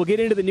 We will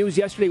get into the news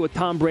yesterday with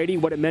Tom Brady,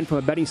 what it meant from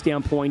a betting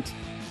standpoint,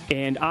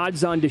 and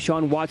odds on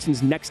Deshaun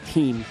Watson's next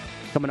team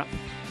coming up.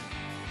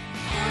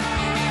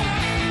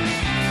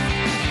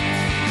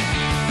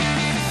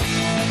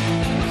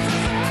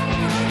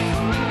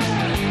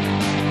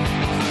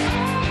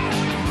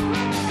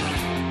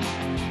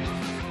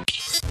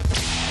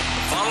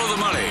 Follow the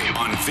money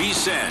on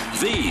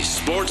VSiN, the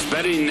Sports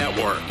Betting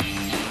Network.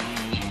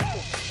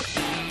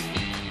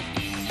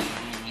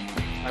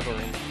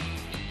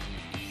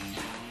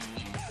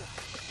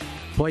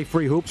 Play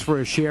free hoops for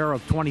a share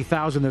of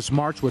 $20,000 this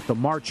March with the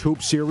March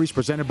Hoop Series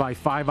presented by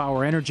 5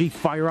 Hour Energy.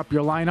 Fire up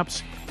your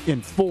lineups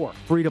in 4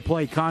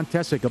 free-to-play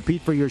contests and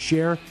compete for your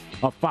share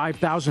of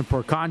 $5,000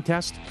 per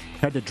contest.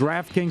 Head to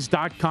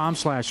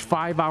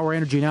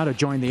DraftKings.com/5HourEnergy now to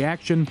join the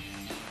action.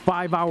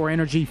 5 Hour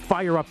Energy,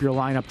 fire up your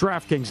lineup.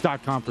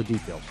 DraftKings.com for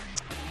details.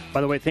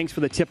 By the way, thanks for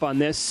the tip on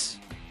this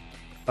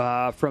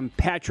from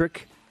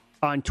Patrick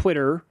on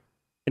Twitter,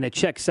 and it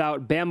checks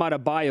out. Bam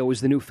Adebayo is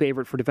the new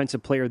favorite for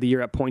Defensive Player of the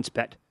Year at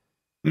PointsBet.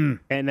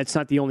 And that's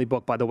not the only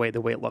book, by the way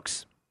it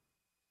looks.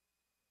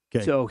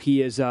 Okay. So he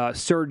has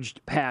surged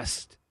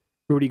past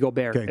Rudy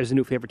Gobert as the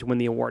new favorite to win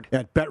the award.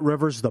 At Bet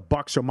Rivers, the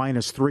Bucks are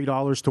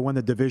 -$3 to win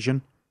the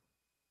division.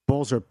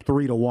 Bulls are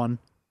 3-1.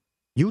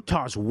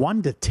 Utah's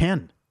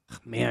 1-10.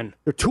 Man,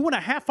 they're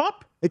 2.5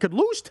 up. They could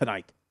lose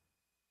tonight.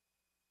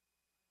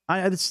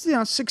 It's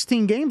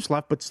 16 games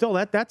left, but still,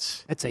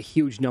 that's a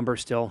huge number.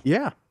 Still,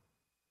 yeah.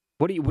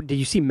 Did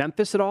you see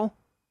Memphis at all?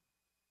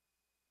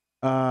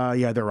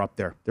 Yeah, they're up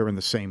there. They're in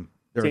the same.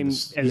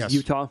 As yes.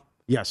 Utah?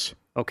 Yes.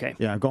 Okay.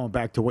 Yeah, going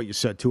back to what you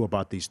said, too,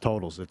 about these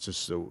totals. It's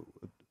just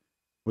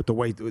with the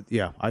way,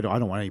 I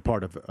don't want any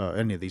part of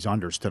any of these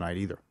unders tonight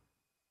either.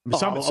 I mean,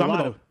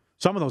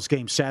 some of those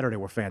games Saturday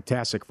were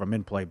fantastic from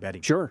in-play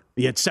betting. Sure.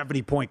 You had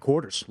 70-point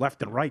quarters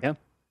left and right. Yeah.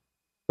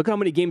 Look how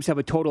many games have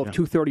a total of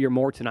 230 or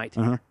more tonight.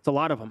 Uh-huh. It's a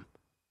lot of them.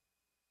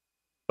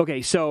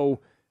 Okay, so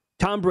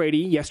Tom Brady,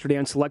 yesterday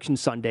on Selection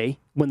Sunday,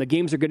 when the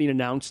games are getting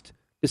announced,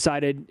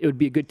 decided it would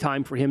be a good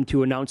time for him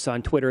to announce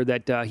on Twitter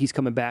that he's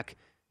coming back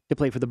to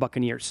play for the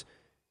Buccaneers.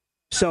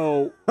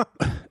 So,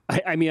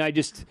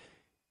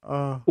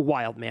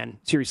 wild, man.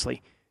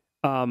 Seriously.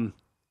 To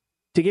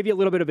give you a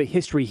little bit of a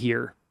history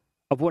here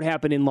of what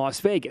happened in Las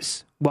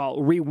Vegas,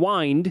 well,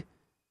 rewind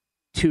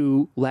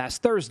to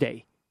last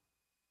Thursday,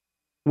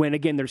 when,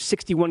 again, there's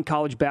 61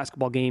 college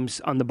basketball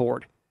games on the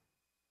board.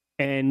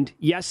 And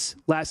yes,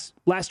 last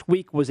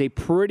week was a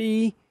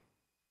pretty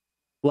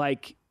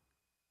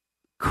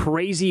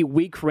crazy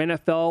week for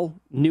NFL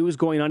news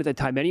going on at the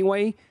time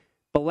anyway.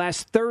 But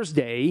last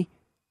Thursday,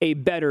 a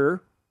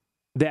bettor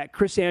that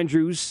Chris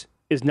Andrews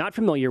is not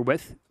familiar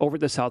with over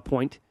at the South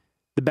Point,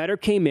 the bettor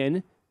came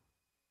in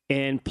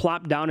and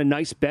plopped down a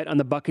nice bet on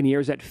the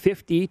Buccaneers at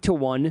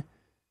 50-1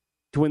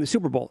 to win the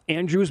Super Bowl.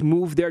 Andrews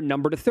moved their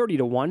number to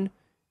 30-1.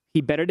 He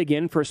bet it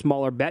again for a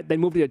smaller bet, then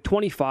moved it to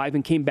 25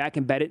 and came back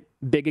and bet it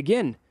big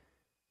again.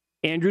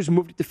 Andrews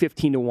moved it to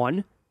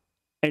 15-1,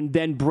 and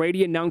then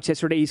Brady announced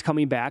yesterday he's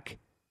coming back.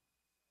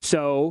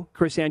 So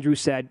Chris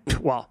Andrews said,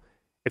 well,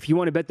 if you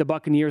want to bet the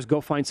Buccaneers, go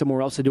find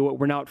somewhere else to do it.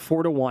 We're now at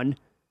 4-1,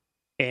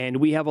 and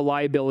we have a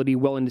liability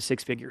well into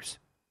six figures.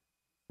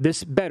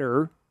 This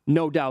bettor,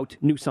 no doubt,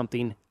 knew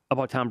something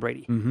about Tom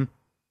Brady. Mm-hmm.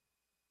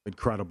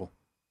 Incredible.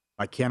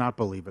 I cannot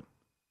believe it.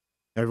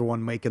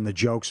 Everyone making the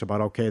jokes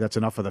about, okay, that's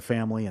enough of the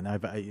family. And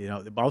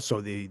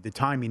also the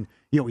timing,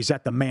 he's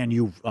at the Man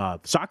U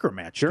soccer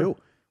match too,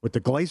 with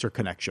the Glazer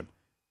connection.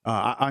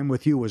 I'm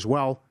with you as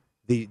well.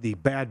 The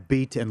bad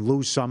beat and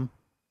lose some.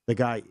 The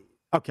guy,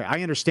 okay,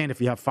 I understand if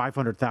you have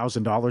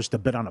 $500,000 to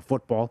bet on a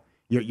football,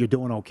 you're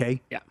doing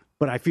okay. Yeah.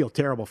 But I feel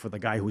terrible for the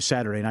guy who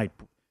Saturday night,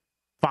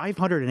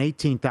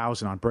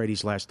 $518,000 on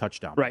Brady's last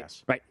touchdown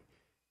pass. Right.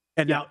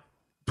 And now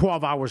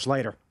 12 hours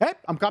later, hey,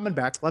 I'm coming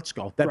back. Let's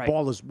go. That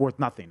ball is worth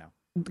nothing now.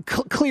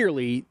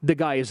 Clearly, the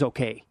guy is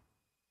okay,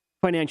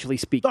 financially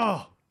speaking.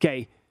 Oh.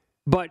 Okay.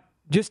 But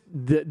just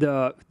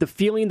the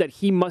feeling that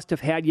he must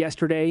have had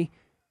yesterday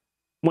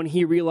when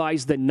he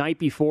realized the night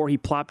before he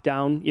plopped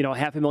down,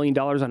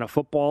 $500,000 on a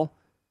football,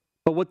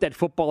 but what that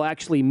football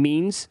actually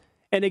means.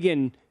 And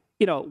again,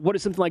 what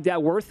is something like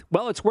that worth?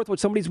 Well, it's worth what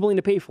somebody's willing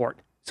to pay for it.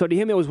 So to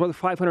him, it was worth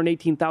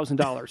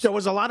 $518,000. There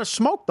was a lot of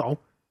smoke, though.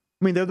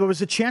 I mean, there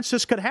was a chance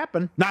this could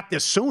happen. Not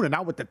this soon and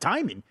not with the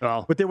timing.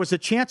 Oh. But there was a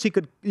chance he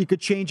could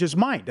change his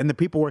mind. And there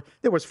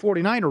was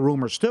 49er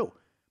rumors, too.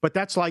 But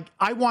that's like,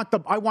 I want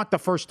the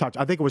first touch.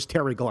 I think it was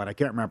Terry Glenn. I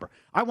can't remember.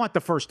 I want the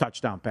first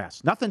touchdown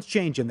pass. Nothing's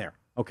changing there,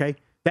 okay?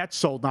 That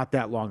sold not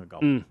that long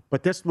ago.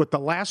 But this, with the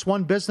last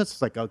one business,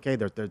 it's like, okay,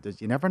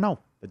 you never know.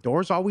 The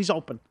door's always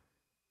open.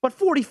 But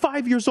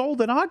 45 years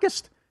old in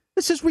August,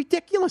 this is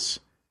ridiculous.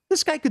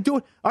 This guy could do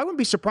it. I wouldn't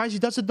be surprised he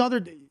does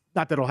another,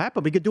 not that it'll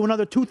happen, but he could do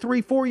another 2,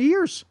 3, 4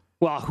 years.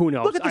 Well, who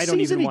knows? Look at the I don't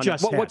season even he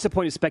just had. What's the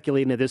point of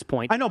speculating at this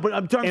point? I know, but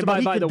I'm talking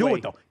about he can do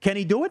it, though. Can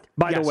he do it?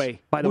 By the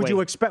way.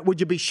 Would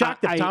you be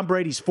shocked if Tom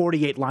Brady's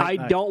 48 line?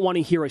 I don't want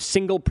to hear a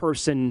single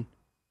person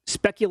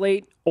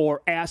speculate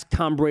or ask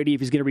Tom Brady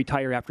if he's going to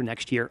retire after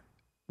next year.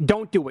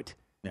 Don't do it.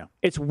 Yeah.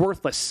 It's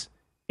worthless.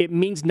 It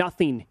means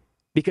nothing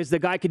because the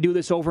guy could do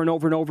this over and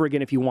over and over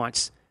again if he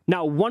wants.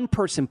 Now, one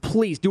person,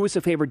 please do us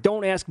a favor.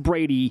 Don't ask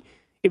Brady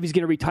if he's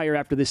going to retire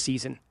after this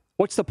season.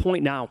 What's the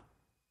point now?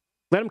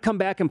 Let him come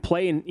back and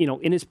play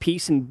in his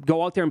piece and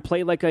go out there and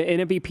play like an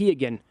MVP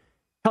again.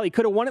 Hell, he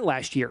could have won it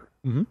last year.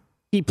 Mm-hmm.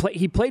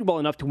 He played well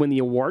enough to win the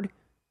award.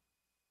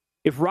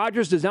 If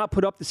Rodgers does not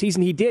put up the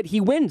season he did, he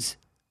wins.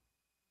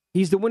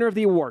 He's the winner of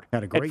the award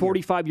at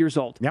 45 years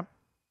old. Yep.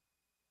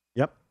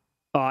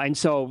 And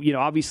so,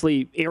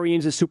 obviously,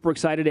 Arians is super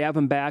excited to have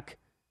him back.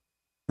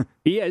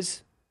 He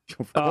is.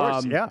 Of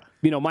course, yeah.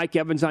 Mike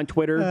Evans on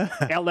Twitter,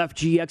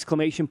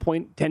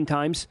 LFG ! 10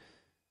 times.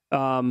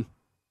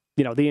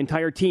 The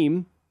entire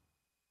team,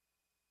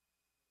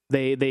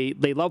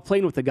 they love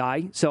playing with the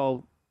guy.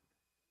 So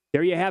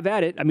there you have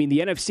at it. I mean, the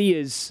NFC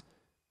is.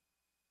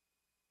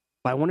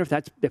 I wonder if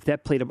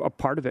that played a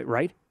part of it,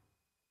 right?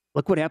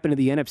 Look what happened to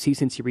the NFC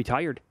since he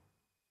retired.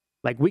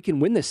 Like, we can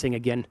win this thing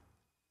again.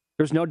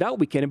 There's no doubt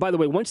we can. And by the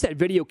way, once that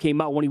video came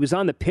out, when he was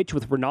on the pitch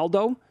with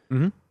Ronaldo,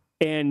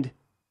 and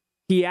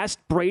he asked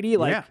Brady,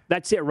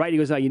 that's it, right? He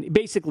goes,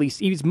 basically,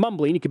 he was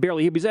mumbling. He could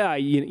barely hear. He was,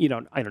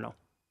 I don't know.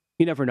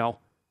 You never know.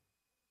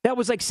 That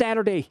was like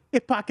Saturday.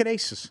 Hit pocket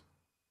aces.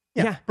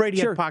 Yeah, Brady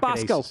had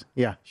pocket aces.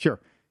 Yeah, sure.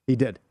 He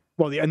did.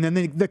 Well, and then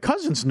the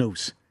Cousins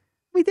news.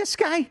 I mean, this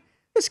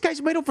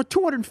guy's made over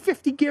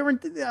 $250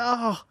 guaranteed.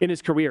 In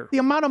his career. The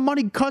amount of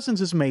money Cousins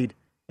has made,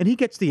 and he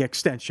gets the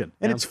extension.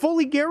 And it's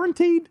fully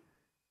guaranteed.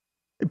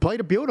 He played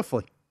it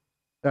beautifully.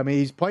 I mean,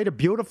 he's played it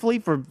beautifully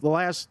for the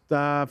last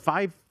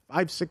 5,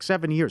 6,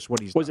 7 years.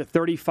 Was it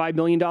 $35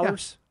 million? Yeah.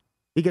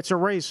 He gets a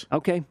raise.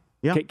 Okay.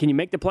 Yeah. Can you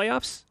make the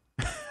playoffs?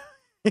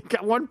 He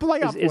got one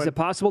playoff Is it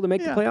possible to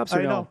make the playoffs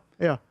or no?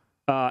 Yeah.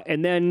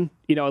 And then,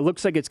 it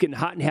looks like it's getting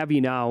hot and heavy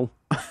now,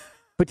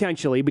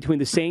 potentially, between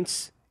the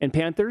Saints and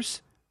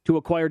Panthers to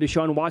acquire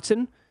Deshaun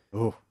Watson.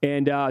 Oh.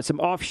 And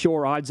some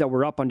offshore odds that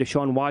were up on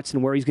Deshaun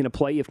Watson, where he's going to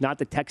play, if not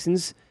the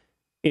Texans,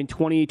 in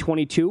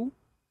 2022.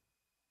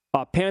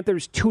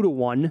 Panthers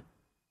 2-1,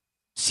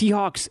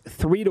 Seahawks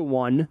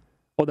 3-1.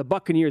 Well, the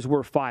Buccaneers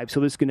were 5,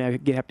 so this is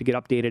going to have to get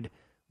updated.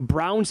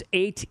 Browns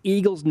 8,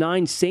 Eagles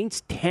 9,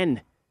 Saints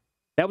 10.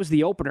 That was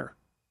the opener.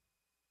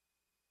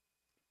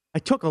 I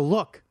took a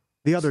look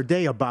the other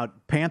day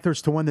about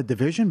Panthers to win the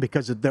division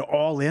because they're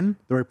all in.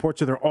 The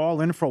reports are they're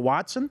all in for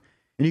Watson,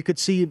 and you could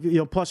see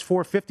plus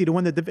 450 to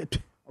win the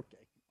division.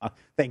 Okay,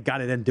 thank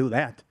God I didn't do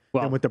that.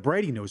 Well, and with the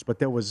Brady news, but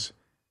there was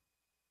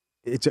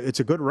it's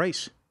a good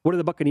race. What are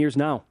the Buccaneers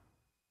now?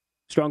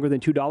 Stronger than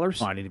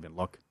 $2? Oh, I didn't even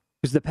look.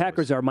 Because the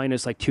Packers are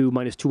minus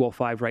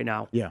 205 right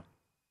now. Yeah.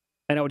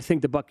 And I would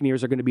think the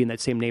Buccaneers are going to be in that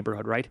same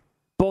neighborhood, right?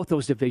 Both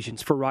those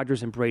divisions for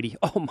Rodgers and Brady.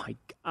 Oh, my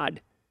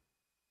God.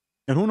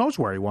 And who knows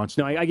where he wants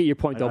to go. I get your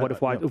point, though. What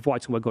if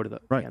Watson would go to the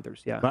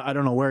Panthers? Yeah. But I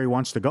don't know where he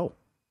wants to go.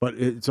 But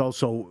it's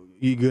also,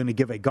 you're going to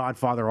give a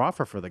Godfather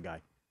offer for the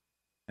guy.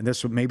 And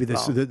it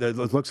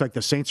looks like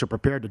the Saints are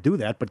prepared to do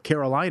that. But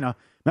Carolina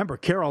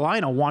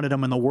wanted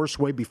him in the worst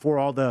way before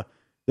all the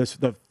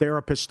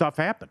therapist stuff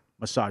happened,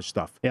 massage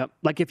stuff. Yeah.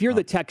 Like if you're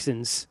the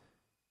Texans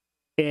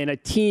and a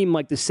team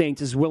like the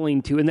Saints is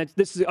willing to, and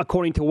this is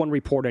according to one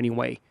report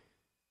anyway,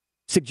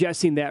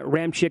 suggesting that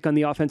Ramchick on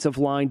the offensive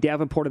line,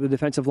 Davenport on the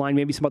defensive line,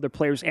 maybe some other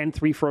players, and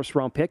 3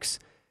 first-round picks.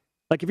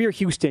 Like if you're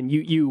Houston,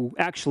 you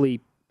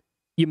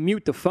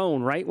mute the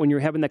phone, right, when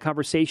you're having that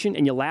conversation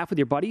and you laugh with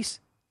your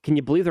buddies. Can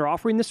you believe they're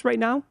offering this right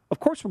now? Of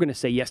course we're going to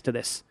say yes to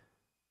this.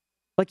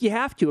 Like you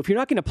have to. If you're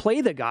not going to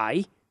play the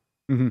guy,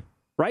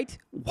 right,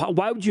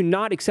 why would you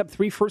not accept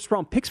 3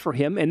 first-round picks for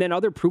him and then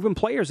other proven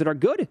players that are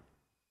good?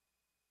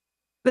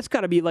 That's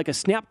got to be like a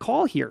snap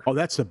call here. Oh,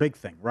 that's the big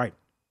thing, right.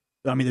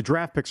 I mean, the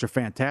draft picks are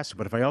fantastic,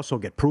 but if I also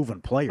get proven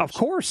players. Of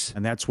course.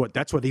 And that's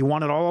what he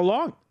wanted all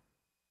along.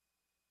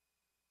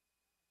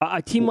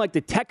 A team like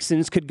the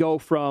Texans could go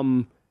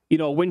from,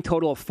 a win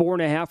total of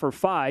 4.5 or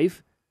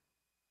 5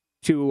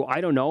 to,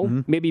 I don't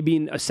know, maybe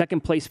being a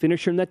second-place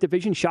finisher in that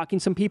division, shocking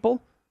some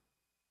people.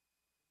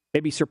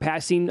 Maybe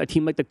surpassing a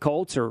team like the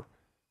Colts or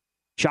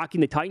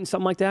shocking the Titans,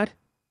 something like that.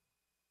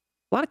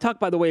 A lot of talk,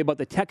 by the way, about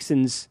the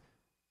Texans,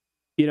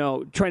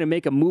 trying to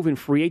make a move in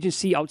free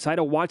agency outside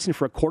of Watson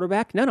for a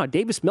quarterback. No,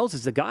 Davis Mills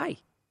is the guy.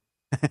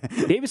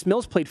 Davis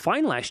Mills played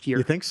fine last year.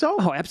 You think so?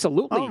 Oh,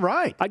 absolutely. All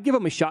right. I'd give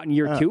him a shot in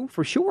year 2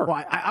 for sure.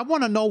 Well, I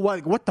want to know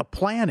what the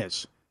plan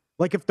is.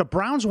 Like, if the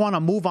Browns want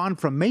to move on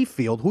from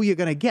Mayfield, who are you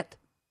going to get?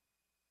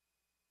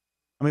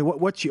 I mean,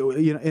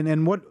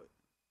 what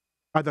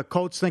are the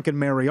Colts thinking?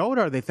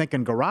 Mariota? Are they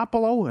thinking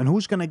Garoppolo? And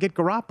who's going to get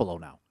Garoppolo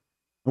now?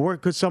 Where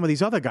could some of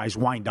these other guys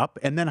wind up?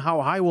 And then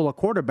how high will a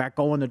quarterback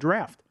go in the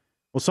draft?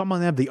 Will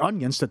someone have the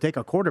onions to take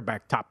a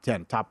quarterback top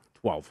 10, top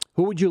 12?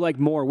 Who would you like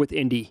more with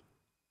Indy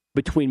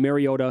between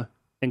Mariota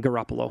and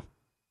Garoppolo?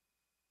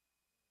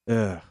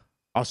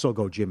 I'll still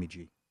go Jimmy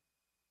G.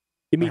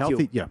 Me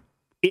too. Yeah.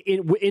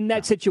 In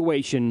that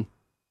situation,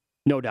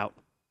 no doubt.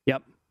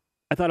 Yep.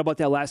 I thought about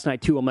that last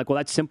night, too. I'm like, well,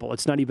 that's simple.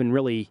 It's not even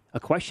really a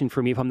question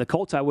for me. If I'm the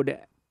Colts, I would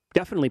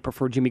definitely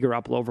prefer Jimmy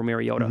Garoppolo over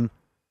Mariota.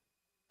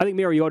 I think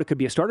Mariota could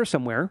be a starter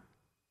somewhere,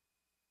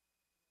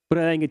 but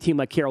I think a team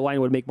like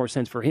Carolina would make more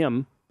sense for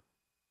him.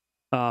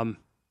 I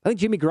think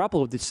Jimmy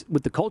Garoppolo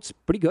with the Colts,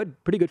 pretty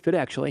good fit,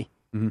 actually.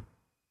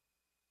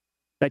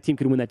 That team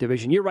could win that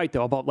division. You're right,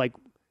 though, about like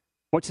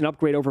what's an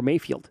upgrade over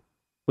Mayfield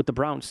with the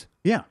Browns.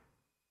 Yeah.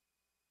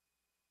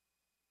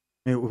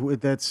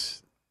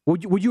 That's...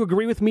 Would you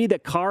agree with me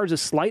that Carr is a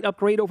slight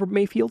upgrade over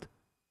Mayfield?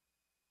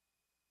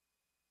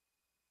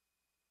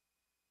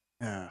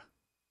 God,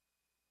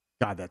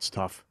 that's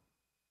tough.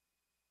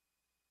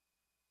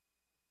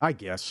 I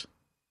guess.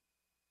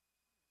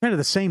 Kind of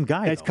the same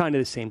guy. That's kind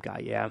of the same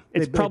guy, yeah.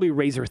 It's probably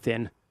razor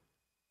thin,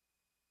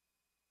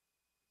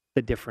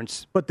 the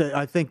difference. But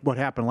I think what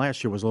happened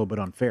last year was a little bit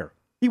unfair.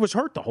 He was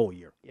hurt the whole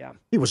year. Yeah.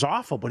 He was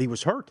awful, but he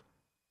was hurt.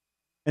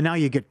 And now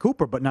you get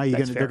Cooper, but now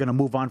they're going to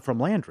move on from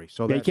Landry.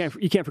 So yeah,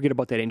 you can't forget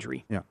about that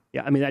injury. Yeah.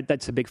 I mean,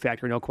 that's a big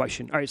factor, no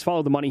question. All right, let's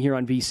follow the money here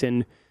on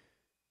VSiN,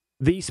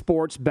 the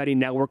Sports Betting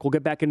Network. We'll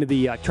get back into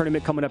the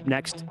tournament coming up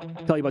next.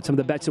 Tell you about some of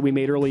the bets that we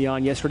made early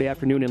on yesterday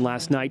afternoon and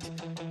last night.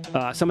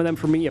 Some of them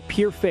for me, a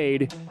pure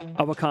fade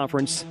of a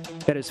conference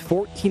that is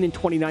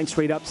 14-29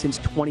 straight up since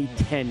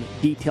 2010.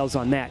 Details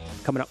on that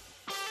coming up.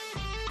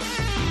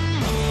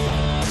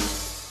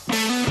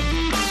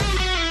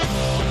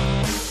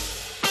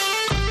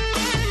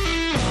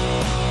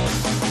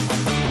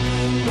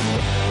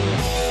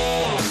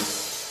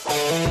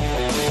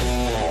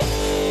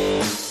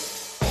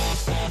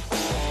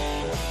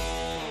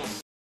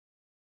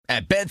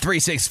 At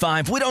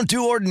Bet365, we don't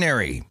do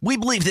ordinary. We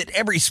believe that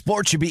every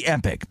sport should be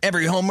epic.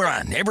 Every home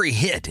run, every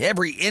hit,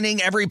 every inning,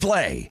 every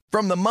play.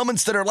 From the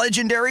moments that are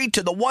legendary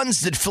to the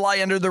ones that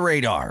fly under the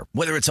radar.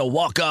 Whether it's a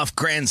walk-off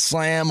grand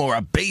slam or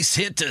a base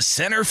hit to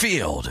center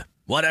field.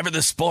 Whatever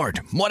the sport,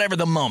 whatever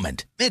the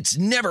moment. It's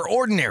never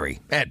ordinary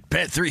at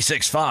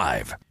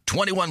Bet365.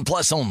 21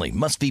 plus only.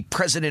 Must be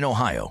present in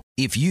Ohio.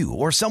 If you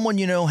or someone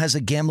you know has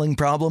a gambling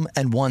problem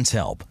and wants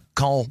help,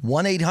 call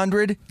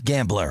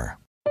 1-800-GAMBLER.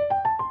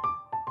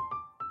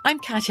 I'm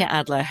Katya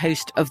Adler,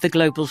 host of The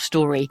Global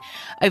Story.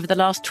 Over the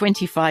last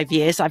 25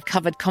 years, I've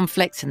covered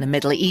conflicts in the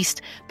Middle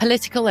East,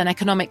 political and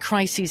economic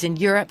crises in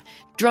Europe,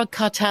 drug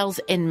cartels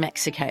in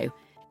Mexico.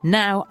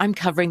 Now I'm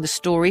covering the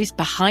stories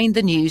behind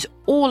the news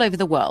all over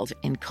the world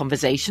in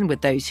conversation with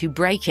those who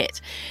break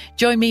it.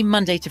 Join me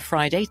Monday to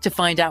Friday to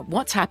find out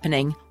what's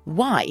happening,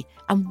 why,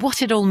 and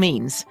what it all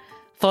means.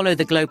 Follow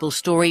The Global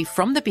Story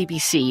from the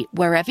BBC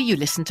wherever you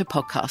listen to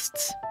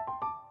podcasts.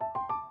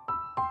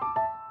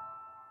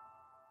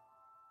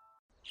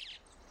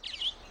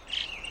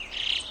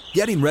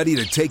 Getting ready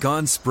to take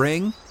on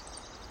spring?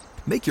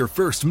 Make your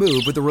first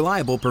move with the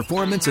reliable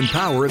performance and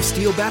power of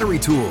Steel battery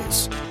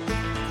tools.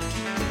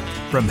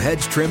 From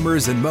hedge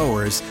trimmers and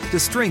mowers to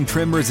string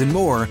trimmers and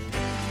more,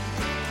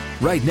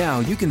 right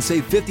now you can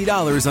save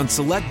 $50 on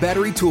select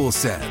battery tool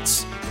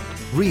sets.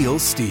 Real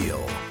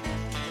Steel.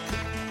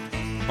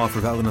 Offer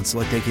valid on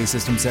select AK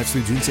system sets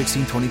through June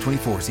 16,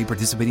 2024. See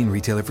participating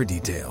retailer for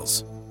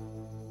details.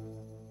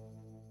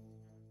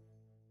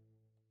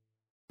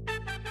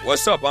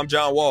 What's up? I'm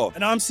John Wall.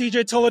 And I'm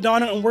CJ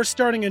Toledano, and we're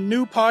starting a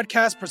new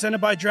podcast presented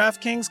by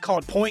DraftKings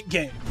called Point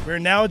Game. We're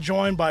now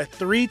joined by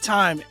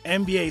three-time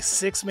NBA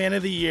Sixth Man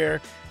of the Year,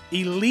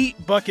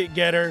 elite bucket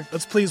getter.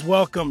 Let's please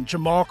welcome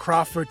Jamal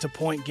Crawford to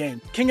Point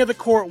Game. King of the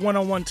Court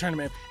one-on-one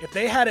tournament. If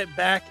they had it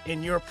back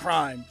in your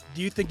prime,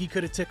 do you think you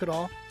could have took it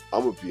all?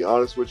 I'm going to be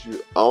honest with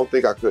you. I don't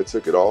think I could have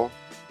took it all,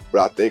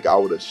 but I think I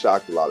would have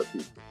shocked a lot of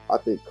people. I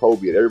think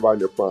Kobe and everybody in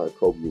their prime,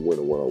 Kobe would win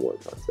a one-on-one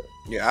contest.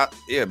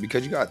 Yeah,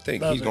 because you got to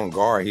think. He's going to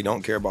guard. He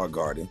don't care about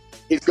guarding.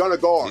 He's going to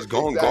guard. He's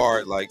going to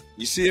guard. Like,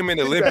 you see him in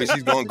the Olympics,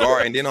 he's going to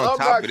guard. And then on top of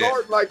that. I'm not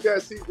guarding like that,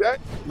 CJ.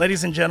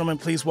 Ladies and gentlemen,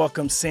 please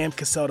welcome Sam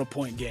Cassell to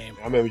Point Game.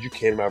 I remember you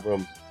came to my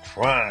room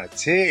crying,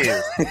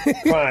 tears.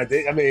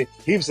 Crying. I mean,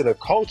 he was in a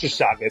culture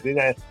shock. And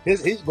then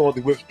he's going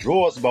through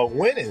withdrawals about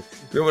winning.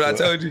 Remember what I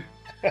told you?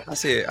 I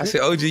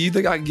said, OG, you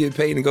think I can get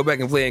paid and go back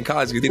and play in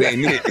college because it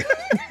ain't it?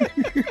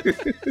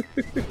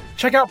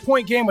 Check out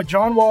Point Game with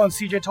John Wall and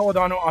CJ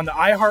Toledano on the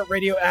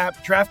iHeartRadio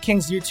app,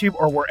 DraftKings YouTube,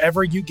 or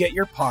wherever you get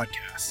your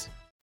podcasts.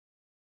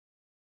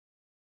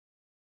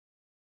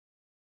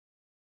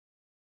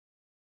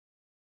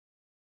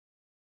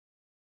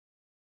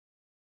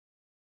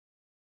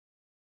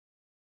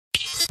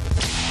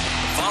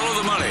 Follow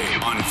the money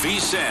on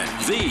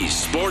VSiN, the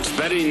Sports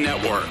Betting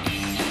Network.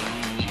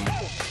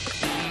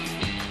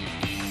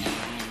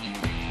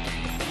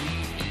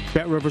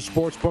 BetRivers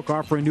Sportsbook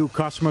offering new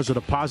customers a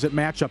deposit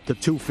match up to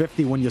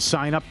 $250 when you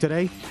sign up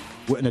today.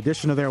 In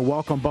addition to their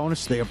welcome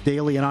bonus, they have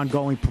daily and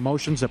ongoing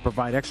promotions that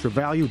provide extra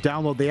value.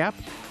 Download the app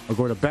or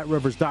go to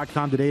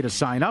BetRivers.com today to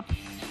sign up.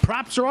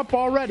 Props are up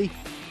already.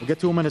 We'll get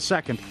to them in a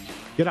second.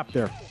 Get up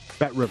there.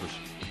 BetRivers.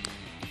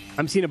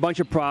 I'm seeing a bunch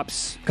of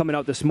props coming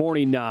out this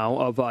morning now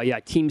of,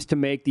 teams to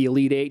make the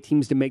Elite Eight,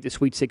 teams to make the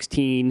Sweet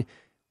 16.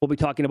 We'll be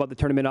talking about the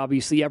tournament,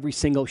 obviously, every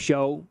single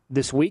show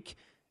this week.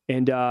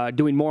 And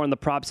doing more on the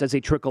props as they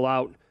trickle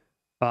out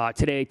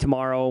today,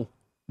 tomorrow,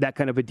 that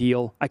kind of a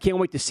deal. I can't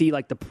wait to see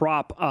like the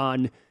prop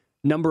on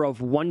number of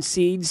 1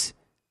 seeds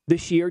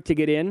this year to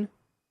get in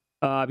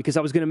because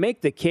I was going to make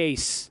the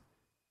case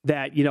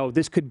that,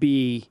 this could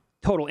be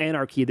total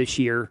anarchy this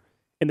year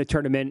in the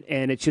tournament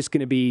and it's just going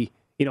to be,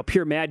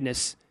 pure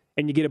madness.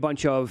 And you get a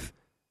bunch of,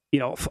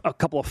 a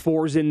couple of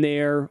 4s in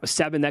there, a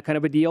 7, that kind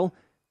of a deal.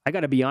 I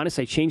got to be honest,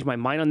 I changed my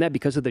mind on that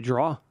because of the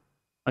draw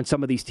on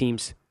some of these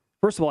teams.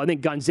 First of all, I think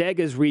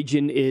Gonzaga's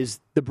region is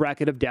the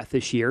bracket of death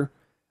this year.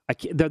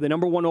 They're the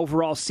number 1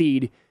 overall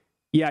seed,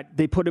 yet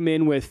they put them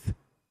in with,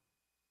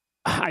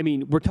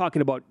 we're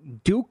talking about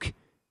Duke,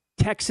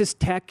 Texas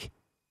Tech,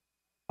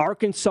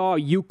 Arkansas,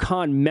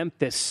 UConn,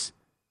 Memphis.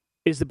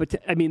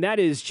 That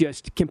is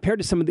just, compared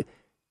to some of the,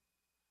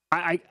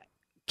 I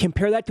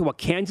compare that to what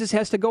Kansas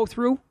has to go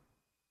through.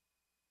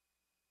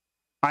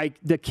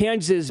 The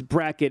Kansas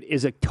bracket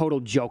is a total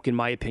joke, in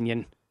my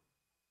opinion.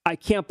 I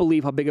can't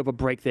believe how big of a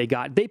break they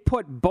got. They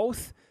put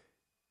both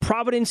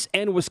Providence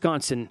and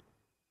Wisconsin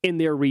in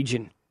their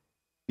region.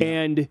 Yeah.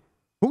 And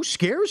who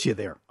scares you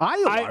there?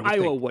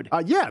 Iowa would.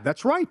 Yeah,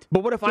 that's right.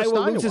 But what if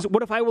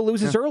Iowa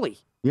loses early?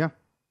 Yeah.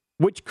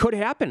 Which could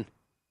happen.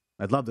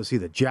 I'd love to see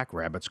the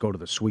Jackrabbits go to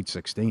the Sweet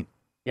 16.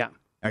 Yeah.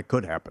 That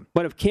could happen.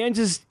 But if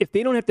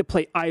they don't have to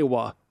play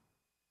Iowa,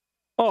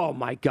 oh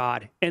my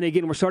God. And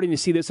again, we're starting to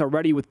see this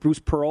already with Bruce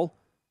Pearl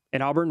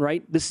and Auburn,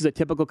 right? This is a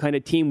typical kind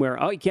of team where,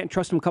 you can't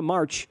trust them come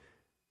March.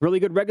 Really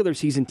good regular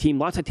season team,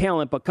 lots of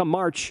talent, but come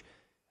March.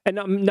 And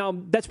now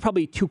that's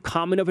probably too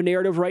common of a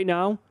narrative right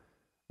now.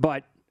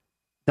 But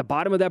the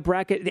bottom of that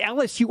bracket, the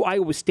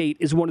LSU-Iowa State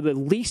is one of the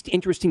least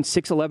interesting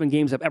 6-11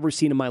 games I've ever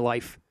seen in my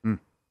life.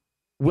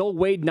 Will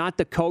Wade not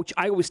the coach?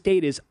 Iowa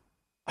State is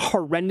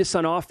horrendous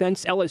on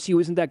offense. LSU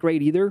isn't that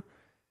great either.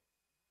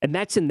 And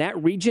that's in that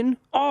region?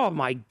 Oh,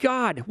 my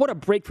God. What a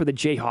break for the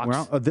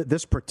Jayhawks. Well,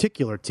 this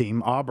particular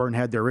team, Auburn,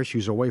 had their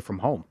issues away from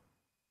home.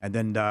 And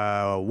then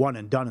one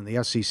and done in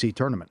the SEC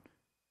tournament.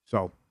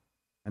 So,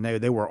 and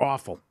they were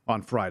awful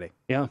on Friday.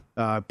 Yeah.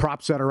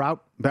 Props that are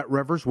out,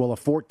 BetRivers, will a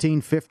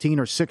 14, 15,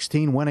 or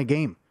 16 win a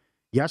game?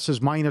 Yes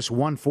is minus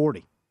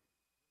 140.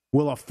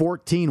 Will a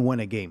 14 win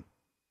a game?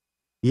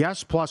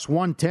 Yes, plus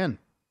 110.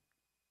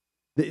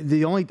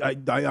 The only,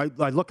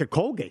 I look at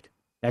Colgate.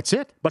 That's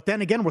it. But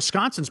then again,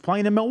 Wisconsin's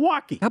playing in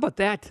Milwaukee. How about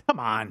that? Come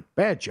on.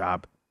 Bad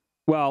job.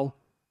 Well,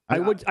 I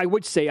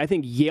would say I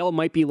think Yale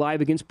might be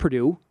live against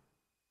Purdue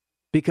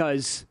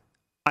because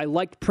I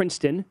liked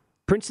Princeton.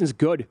 Princeton's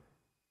good.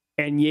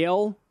 And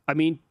Yale,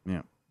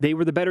 they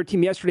were the better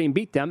team yesterday and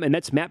beat them, and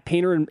that's Matt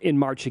Painter in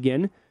March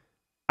again.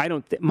 I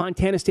don't think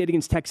Montana State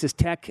against Texas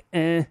Tech.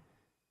 How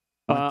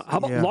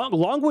about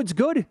Longwood's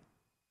good?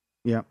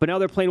 Yeah. But now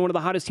they're playing one of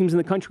the hottest teams in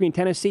the country in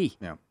Tennessee.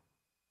 Yeah.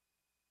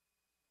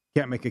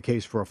 Can't make a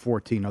case for a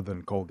 14 other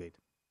than Colgate,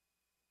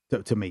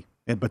 to me.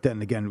 But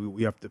then again,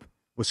 we have to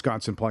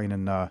Wisconsin playing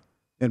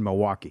in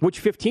Milwaukee. Which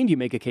 15 do you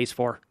make a case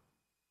for?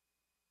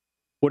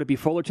 Would it be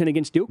Fullerton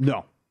against Duke?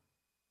 No,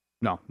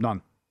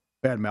 none.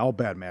 All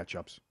bad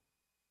matchups.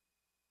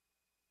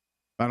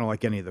 I don't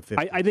like any of the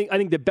 15. I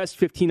think the best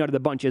 15 out of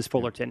the bunch is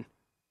Fullerton. Yeah.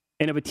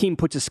 And if a team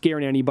puts a scare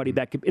in anybody,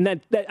 that could. And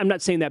that I'm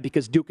not saying that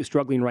because Duke is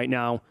struggling right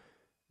now,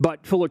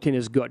 but Fullerton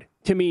is good.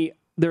 To me,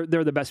 they're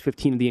the best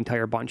 15 of the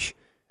entire bunch.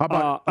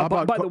 How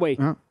about by the way,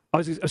 I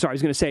was going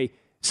to say,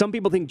 some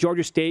people think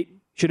Georgia State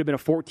should have been a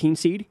 14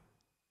 seed.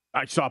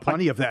 I saw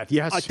plenty of that,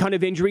 yes. A ton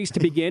of injuries to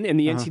begin, and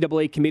the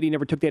NCAA committee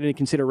never took that into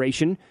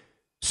consideration.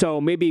 So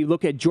maybe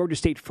look at Georgia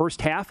State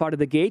first half out of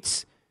the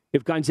gates,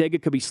 if Gonzaga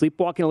could be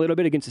sleepwalking a little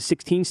bit against a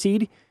 16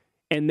 seed.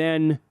 And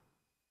then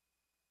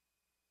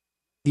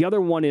the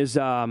other one is,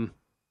 where'd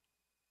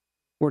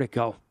it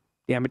go?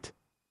 Damn it.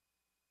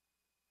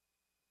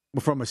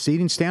 From a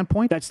seeding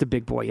standpoint? That's the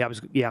big boy.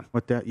 Yeah.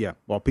 What that? Yeah.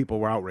 Well, people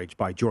were outraged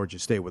by Georgia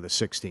State with a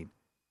 16.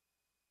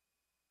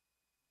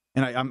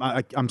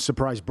 And I'm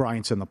surprised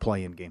Bryant's in the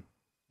play-in game,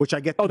 which I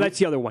get. Oh, that's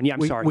the other one. Yeah,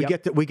 I'm sorry.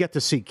 We get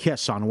to see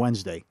Kiss on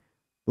Wednesday,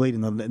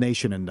 leading the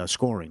nation in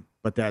scoring.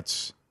 But they're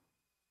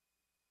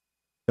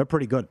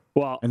pretty good.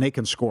 Well, and they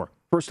can score.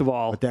 First of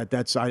all, but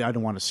that's I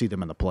don't want to see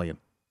them in the play-in.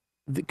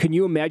 Can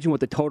you imagine what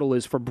the total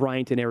is for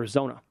Bryant in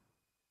Arizona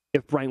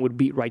if Bryant would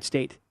beat Wright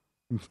State?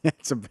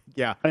 That's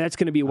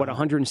going to be,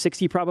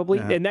 160 probably?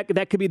 Yeah. And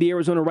that could be the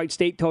Arizona Wright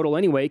State total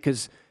anyway,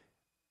 because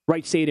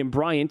Wright State and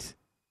Bryant,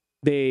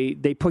 they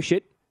push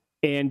it,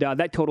 and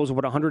that total is,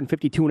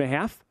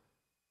 152.5?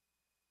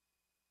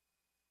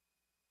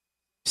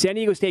 San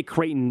Diego State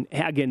Creighton,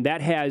 again,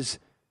 that has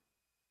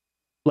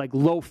like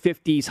low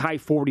 50s, high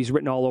 40s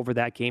written all over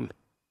that game.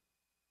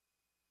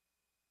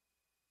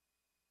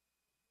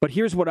 But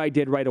here's what I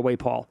did right away,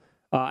 Paul.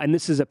 And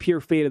this is a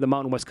pure fate of the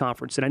Mountain West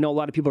Conference. And I know a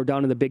lot of people are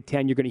down in the Big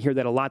Ten. You're going to hear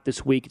that a lot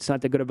this week. It's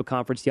not that good of a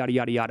conference, yada,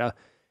 yada, yada.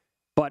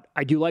 But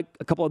I do like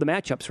a couple of the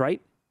matchups,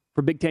 right?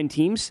 For Big Ten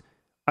teams.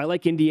 I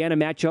like Indiana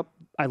matchup.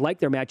 I like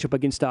their matchup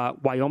against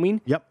Wyoming.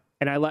 Yep.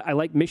 And I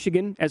like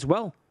Michigan as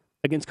well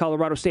against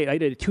Colorado State. I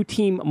did a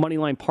 2-team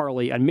moneyline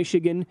parlay on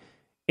Michigan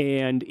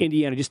and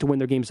Indiana just to win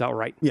their games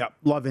outright. Yeah,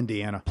 love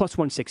Indiana. Plus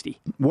 160.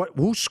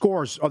 Who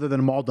scores other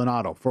than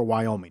Maldonado for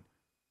Wyoming?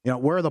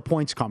 Where are the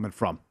points coming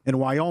from? And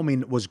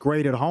Wyoming was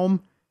great at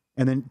home,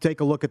 and then take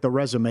a look at the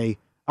resume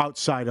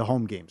outside of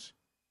home games.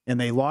 And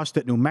they lost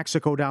at New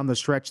Mexico down the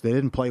stretch. They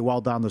didn't play well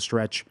down the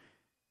stretch.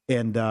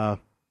 And I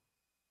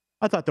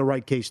thought the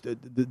right case, the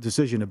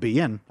decision to be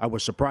in. I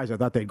was surprised. I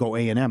thought they'd go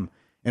A&M,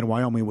 and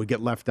Wyoming would get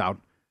left out.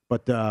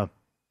 But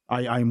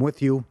I'm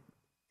with you,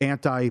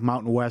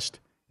 anti-Mountain West,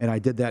 and I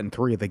did that in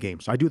 3 of the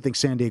games. I do think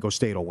San Diego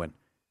State will win.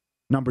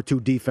 Number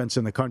 2 defense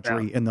in the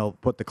country, and they'll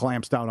put the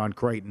clamps down on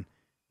Creighton.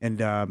 And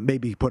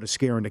maybe put a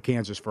scare into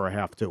Kansas for a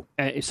half, too.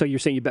 So you're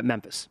saying you bet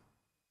Memphis?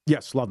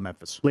 Yes, love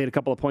Memphis. Laid a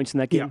couple of points in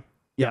that game?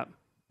 Yeah.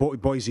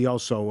 Boise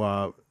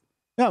also,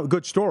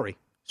 good story,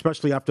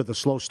 especially after the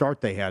slow start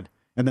they had.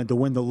 And then to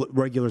win the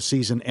regular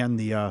season and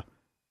the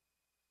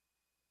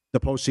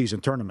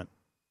postseason tournament.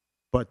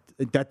 But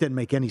that didn't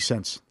make any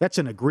sense. That's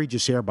an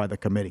egregious error by the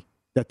committee,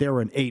 that they were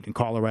an 8 and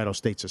Colorado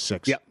State's a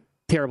 6. Yep.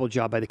 Terrible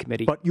job by the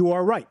committee. But you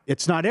are right.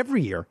 It's not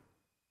every year,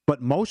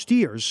 but most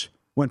years,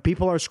 when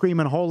people are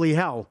screaming, holy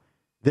hell,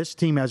 this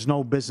team has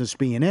no business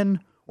being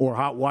in, or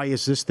why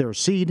is this their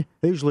seed?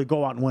 They usually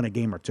go out and win a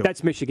game or two.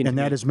 That's Michigan. And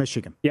that is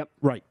Michigan. Yep.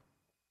 Right.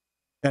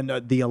 And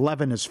the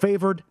 11 is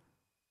favored.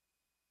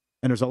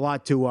 And there's a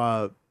lot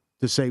to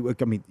say.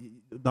 I mean,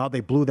 how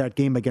they blew that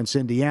game against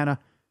Indiana.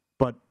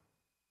 But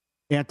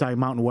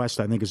anti-Mountain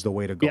West, I think, is the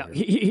way to go.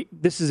 Yeah,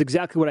 this is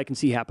exactly what I can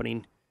see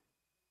happening.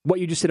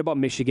 What you just said about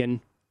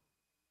Michigan.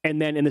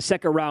 And then in the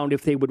second round,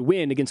 if they would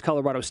win against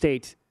Colorado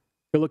State,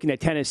 they're looking at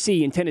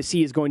Tennessee, and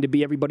Tennessee is going to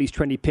be everybody's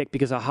trendy pick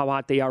because of how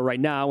hot they are right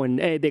now. And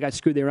they got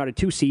screwed. They were not a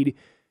 2 seed.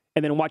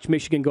 And then watch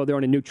Michigan go there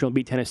on a neutral and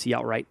beat Tennessee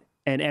outright.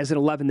 And as an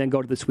 11, then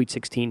go to the Sweet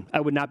 16. I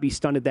would not be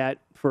stunned at that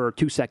for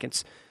 2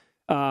 seconds.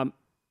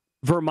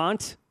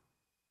 Vermont,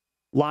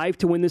 live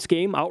to win this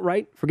game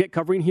outright. Forget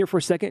covering here for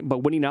a second,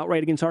 but winning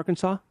outright against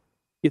Arkansas,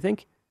 you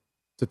think?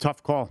 It's a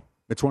tough call.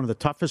 It's one of the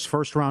toughest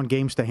first-round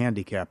games to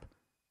handicap.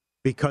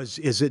 Because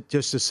is it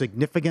just a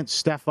significant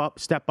step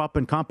up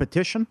in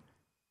competition?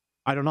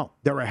 I don't know.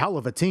 They're a hell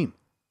of a team,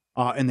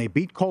 and they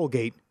beat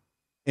Colgate.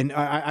 And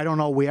I don't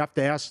know. We have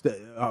to ask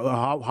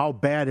how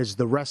bad is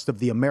the rest of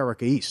the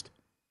America East.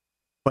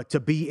 But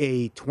to be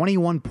a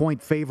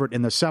 21-point favorite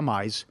in the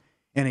semis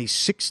and a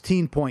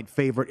 16-point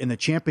favorite in the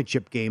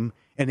championship game,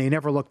 and they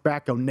never looked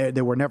back,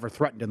 they were never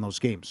threatened in those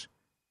games.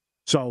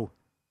 So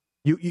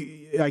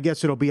I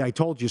guess it'll be I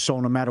told you so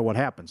no matter what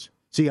happens.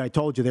 See, I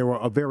told you they were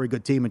a very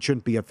good team and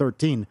shouldn't be a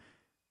 13.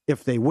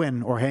 If they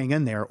win or hang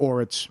in there,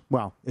 or it's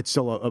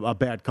still a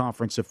bad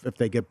conference if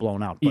they get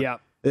blown out. But yeah,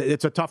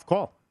 it's a tough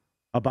call.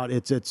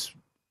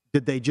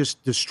 Did they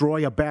just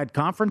destroy a bad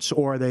conference,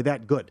 or are they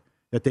that good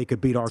that they could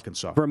beat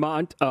Arkansas?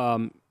 Vermont,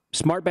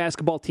 smart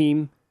basketball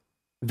team,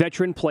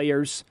 veteran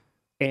players,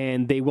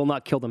 and they will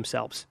not kill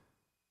themselves.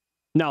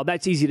 Now,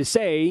 that's easy to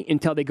say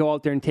until they go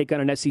out there and take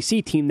on an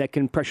SEC team that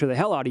can pressure the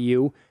hell out of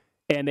you,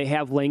 and they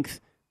have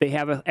length, they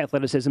have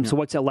athleticism. Yeah. So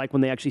what's that like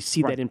when they actually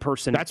see that in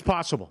person? That's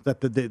possible,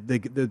 that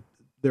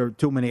there are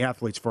too many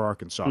athletes for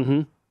Arkansas.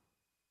 Mm-hmm.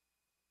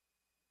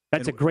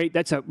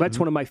 That's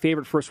one of my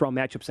favorite first-round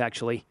matchups,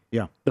 actually.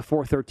 Yeah. The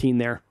 4-13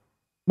 there.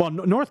 Well,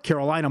 North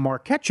Carolina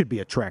Marquette should be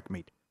a track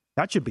meet.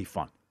 That should be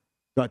fun.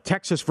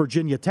 Texas,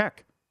 Virginia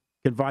Tech.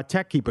 Can Va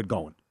Tech keep it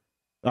going?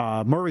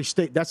 Murray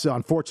State, that's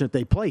unfortunate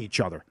they play each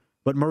other.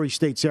 But Murray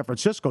State, San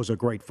Francisco is a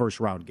great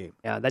first-round game.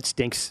 Yeah, that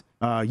stinks.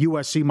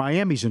 USC,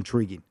 Miami's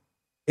intriguing.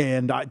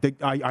 And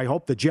I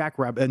hope the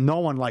Jackrabbit, and no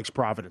one likes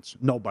Providence.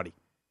 Nobody.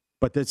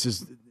 But this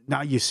is,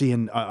 now you're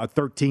seeing a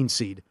 13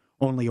 seed,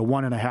 only a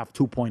 1.5,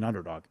 2-point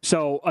underdog.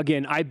 So,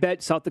 again, I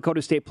bet South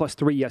Dakota State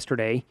 +3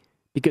 yesterday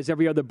because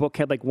every other book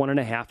had like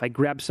 1.5. I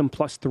grabbed some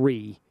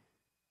 +3.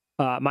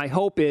 My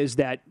hope is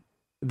that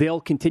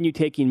they'll continue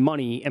taking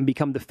money and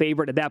become the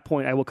favorite. At that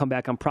point, I will come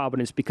back on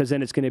Providence because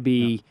then it's going to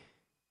be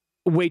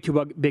way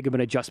too big of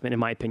an adjustment, in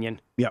my opinion.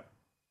 Yep.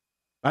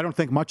 I don't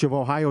think much of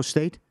Ohio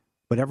State,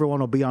 but everyone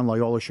will be on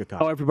Loyola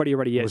Chicago. Oh, everybody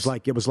already is.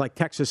 It was like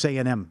Texas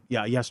A&M.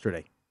 Yeah,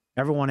 yesterday.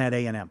 Everyone had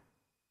A&M.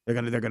 They're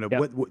gonna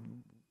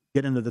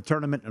get into the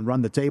tournament and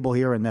run the table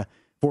here and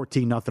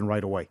 14-0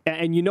 right away.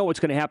 And you know what's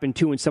going to happen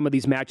too in some of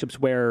these matchups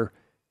where,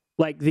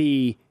 like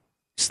the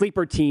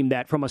sleeper team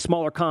that from a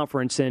smaller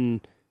conference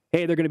and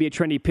hey, they're going to be a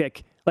trendy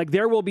pick. Like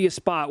there will be a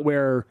spot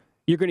where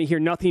you're going to hear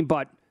nothing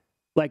but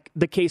like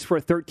the case for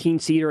a 13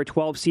 seed or a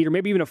 12 seed or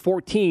maybe even a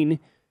 14,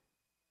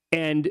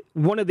 and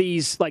one of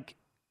these like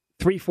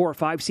 3, 4, or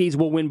 5 seeds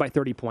will win by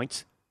 30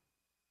 points.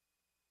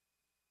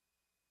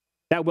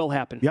 That will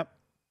happen. Yep.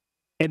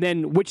 And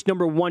then which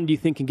number 1 do you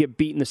think can get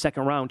beat in the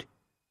second round?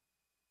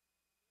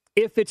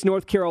 If it's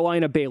North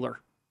Carolina, Baylor.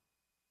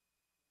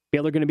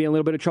 Baylor going to be in a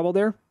little bit of trouble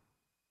there?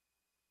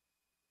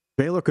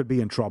 Baylor could be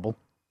in trouble.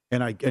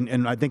 And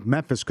I think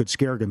Memphis could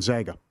scare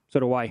Gonzaga. So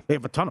do I. They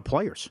have a ton of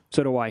players.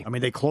 So do I. I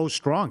mean, they closed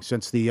strong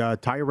since the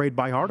tirade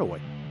by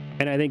Hardaway.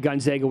 And I think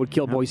Gonzaga would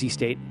kill Boise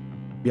State.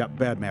 Yeah,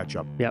 bad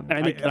matchup. Yeah,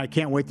 and I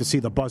can't wait to see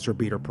the buzzer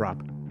beater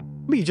prop. I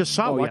mean, you just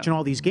saw watching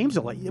all these games.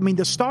 I mean,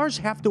 the stars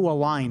have to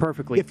align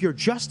perfectly if you're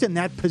just in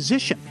that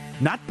position.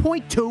 Not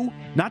 0.2,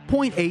 not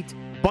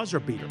 0.8, buzzer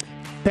beater.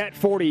 Pat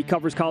Forty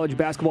covers college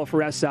basketball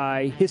for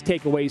SI. His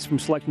takeaways from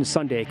Selection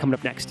Sunday coming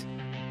up next.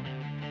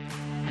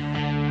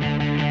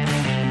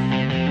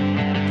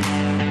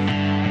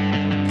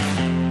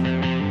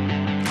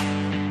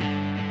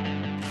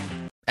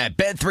 At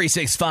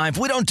Bet365,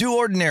 we don't do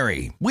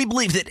ordinary. We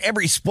believe that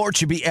every sport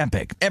should be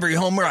epic. Every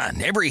home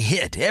run, every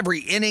hit,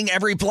 every inning,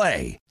 every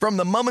play. From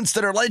the moments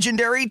that are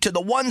legendary to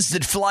the ones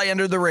that fly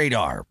under the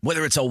radar.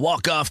 Whether it's a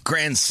walk-off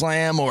grand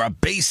slam or a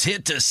base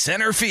hit to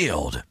center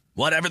field.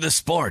 Whatever the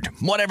sport,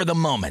 whatever the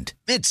moment.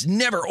 It's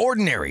never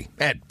ordinary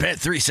at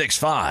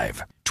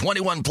Bet365.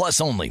 21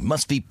 plus only.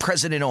 Must be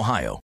present in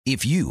Ohio.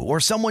 If you or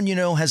someone you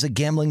know has a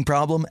gambling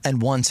problem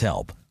and wants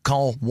help,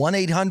 call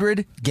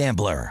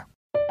 1-800-GAMBLER.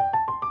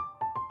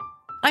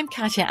 I'm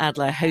Katya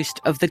Adler, host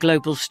of The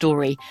Global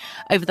Story.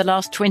 Over the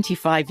last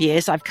 25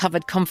 years, I've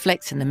covered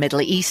conflicts in the Middle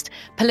East,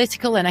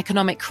 political and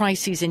economic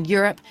crises in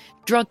Europe,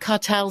 drug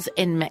cartels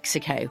in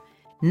Mexico.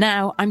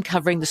 Now I'm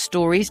covering the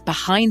stories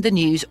behind the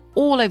news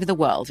all over the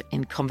world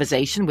in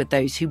conversation with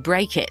those who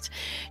break it.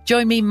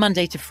 Join me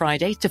Monday to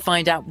Friday to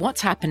find out what's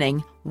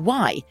happening,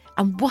 why,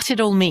 and what it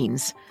all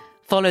means.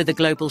 Follow The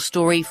Global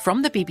Story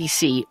from the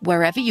BBC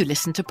wherever you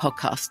listen to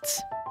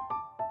podcasts.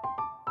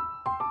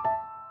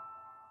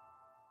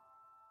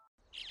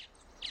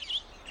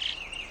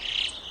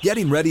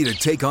 Getting ready to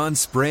take on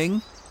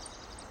spring?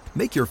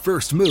 Make your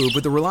first move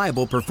with the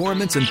reliable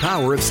performance and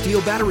power of Steel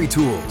battery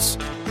tools.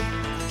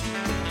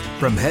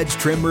 From hedge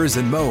trimmers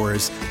and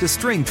mowers to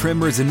string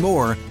trimmers and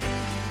more,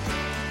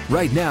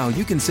 right now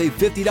you can save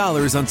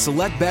 $50 on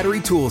select battery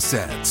tool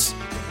sets.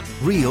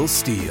 Real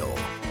Steel.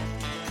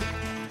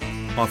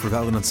 Offer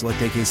valid on select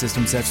AK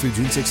system sets through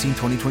June 16,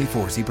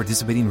 2024. See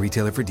participating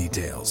retailer for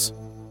details.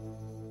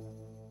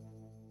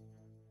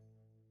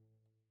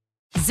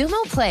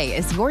 Xumo Play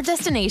is your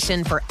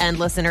destination for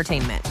endless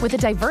entertainment. With a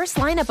diverse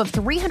lineup of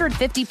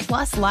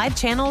 350-plus live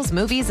channels,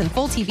 movies, and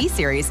full TV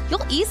series,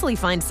 you'll easily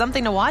find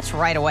something to watch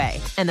right away.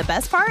 And the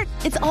best part?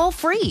 It's all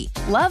free.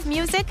 Love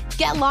music?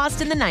 Get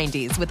lost in the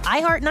 90s with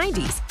iHeart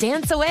 90s.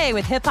 Dance away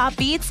with hip-hop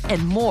beats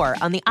and more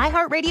on the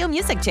iHeartRadio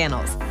music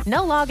channels.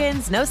 No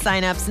logins, no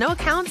signups, no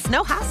accounts,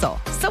 no hassle.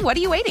 So what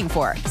are you waiting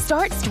for?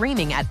 Start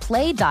streaming at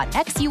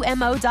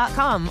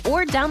play.xumo.com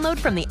or download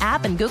from the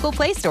app and Google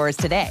Play stores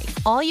today.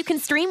 All you can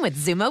stream with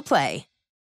Xumo Play.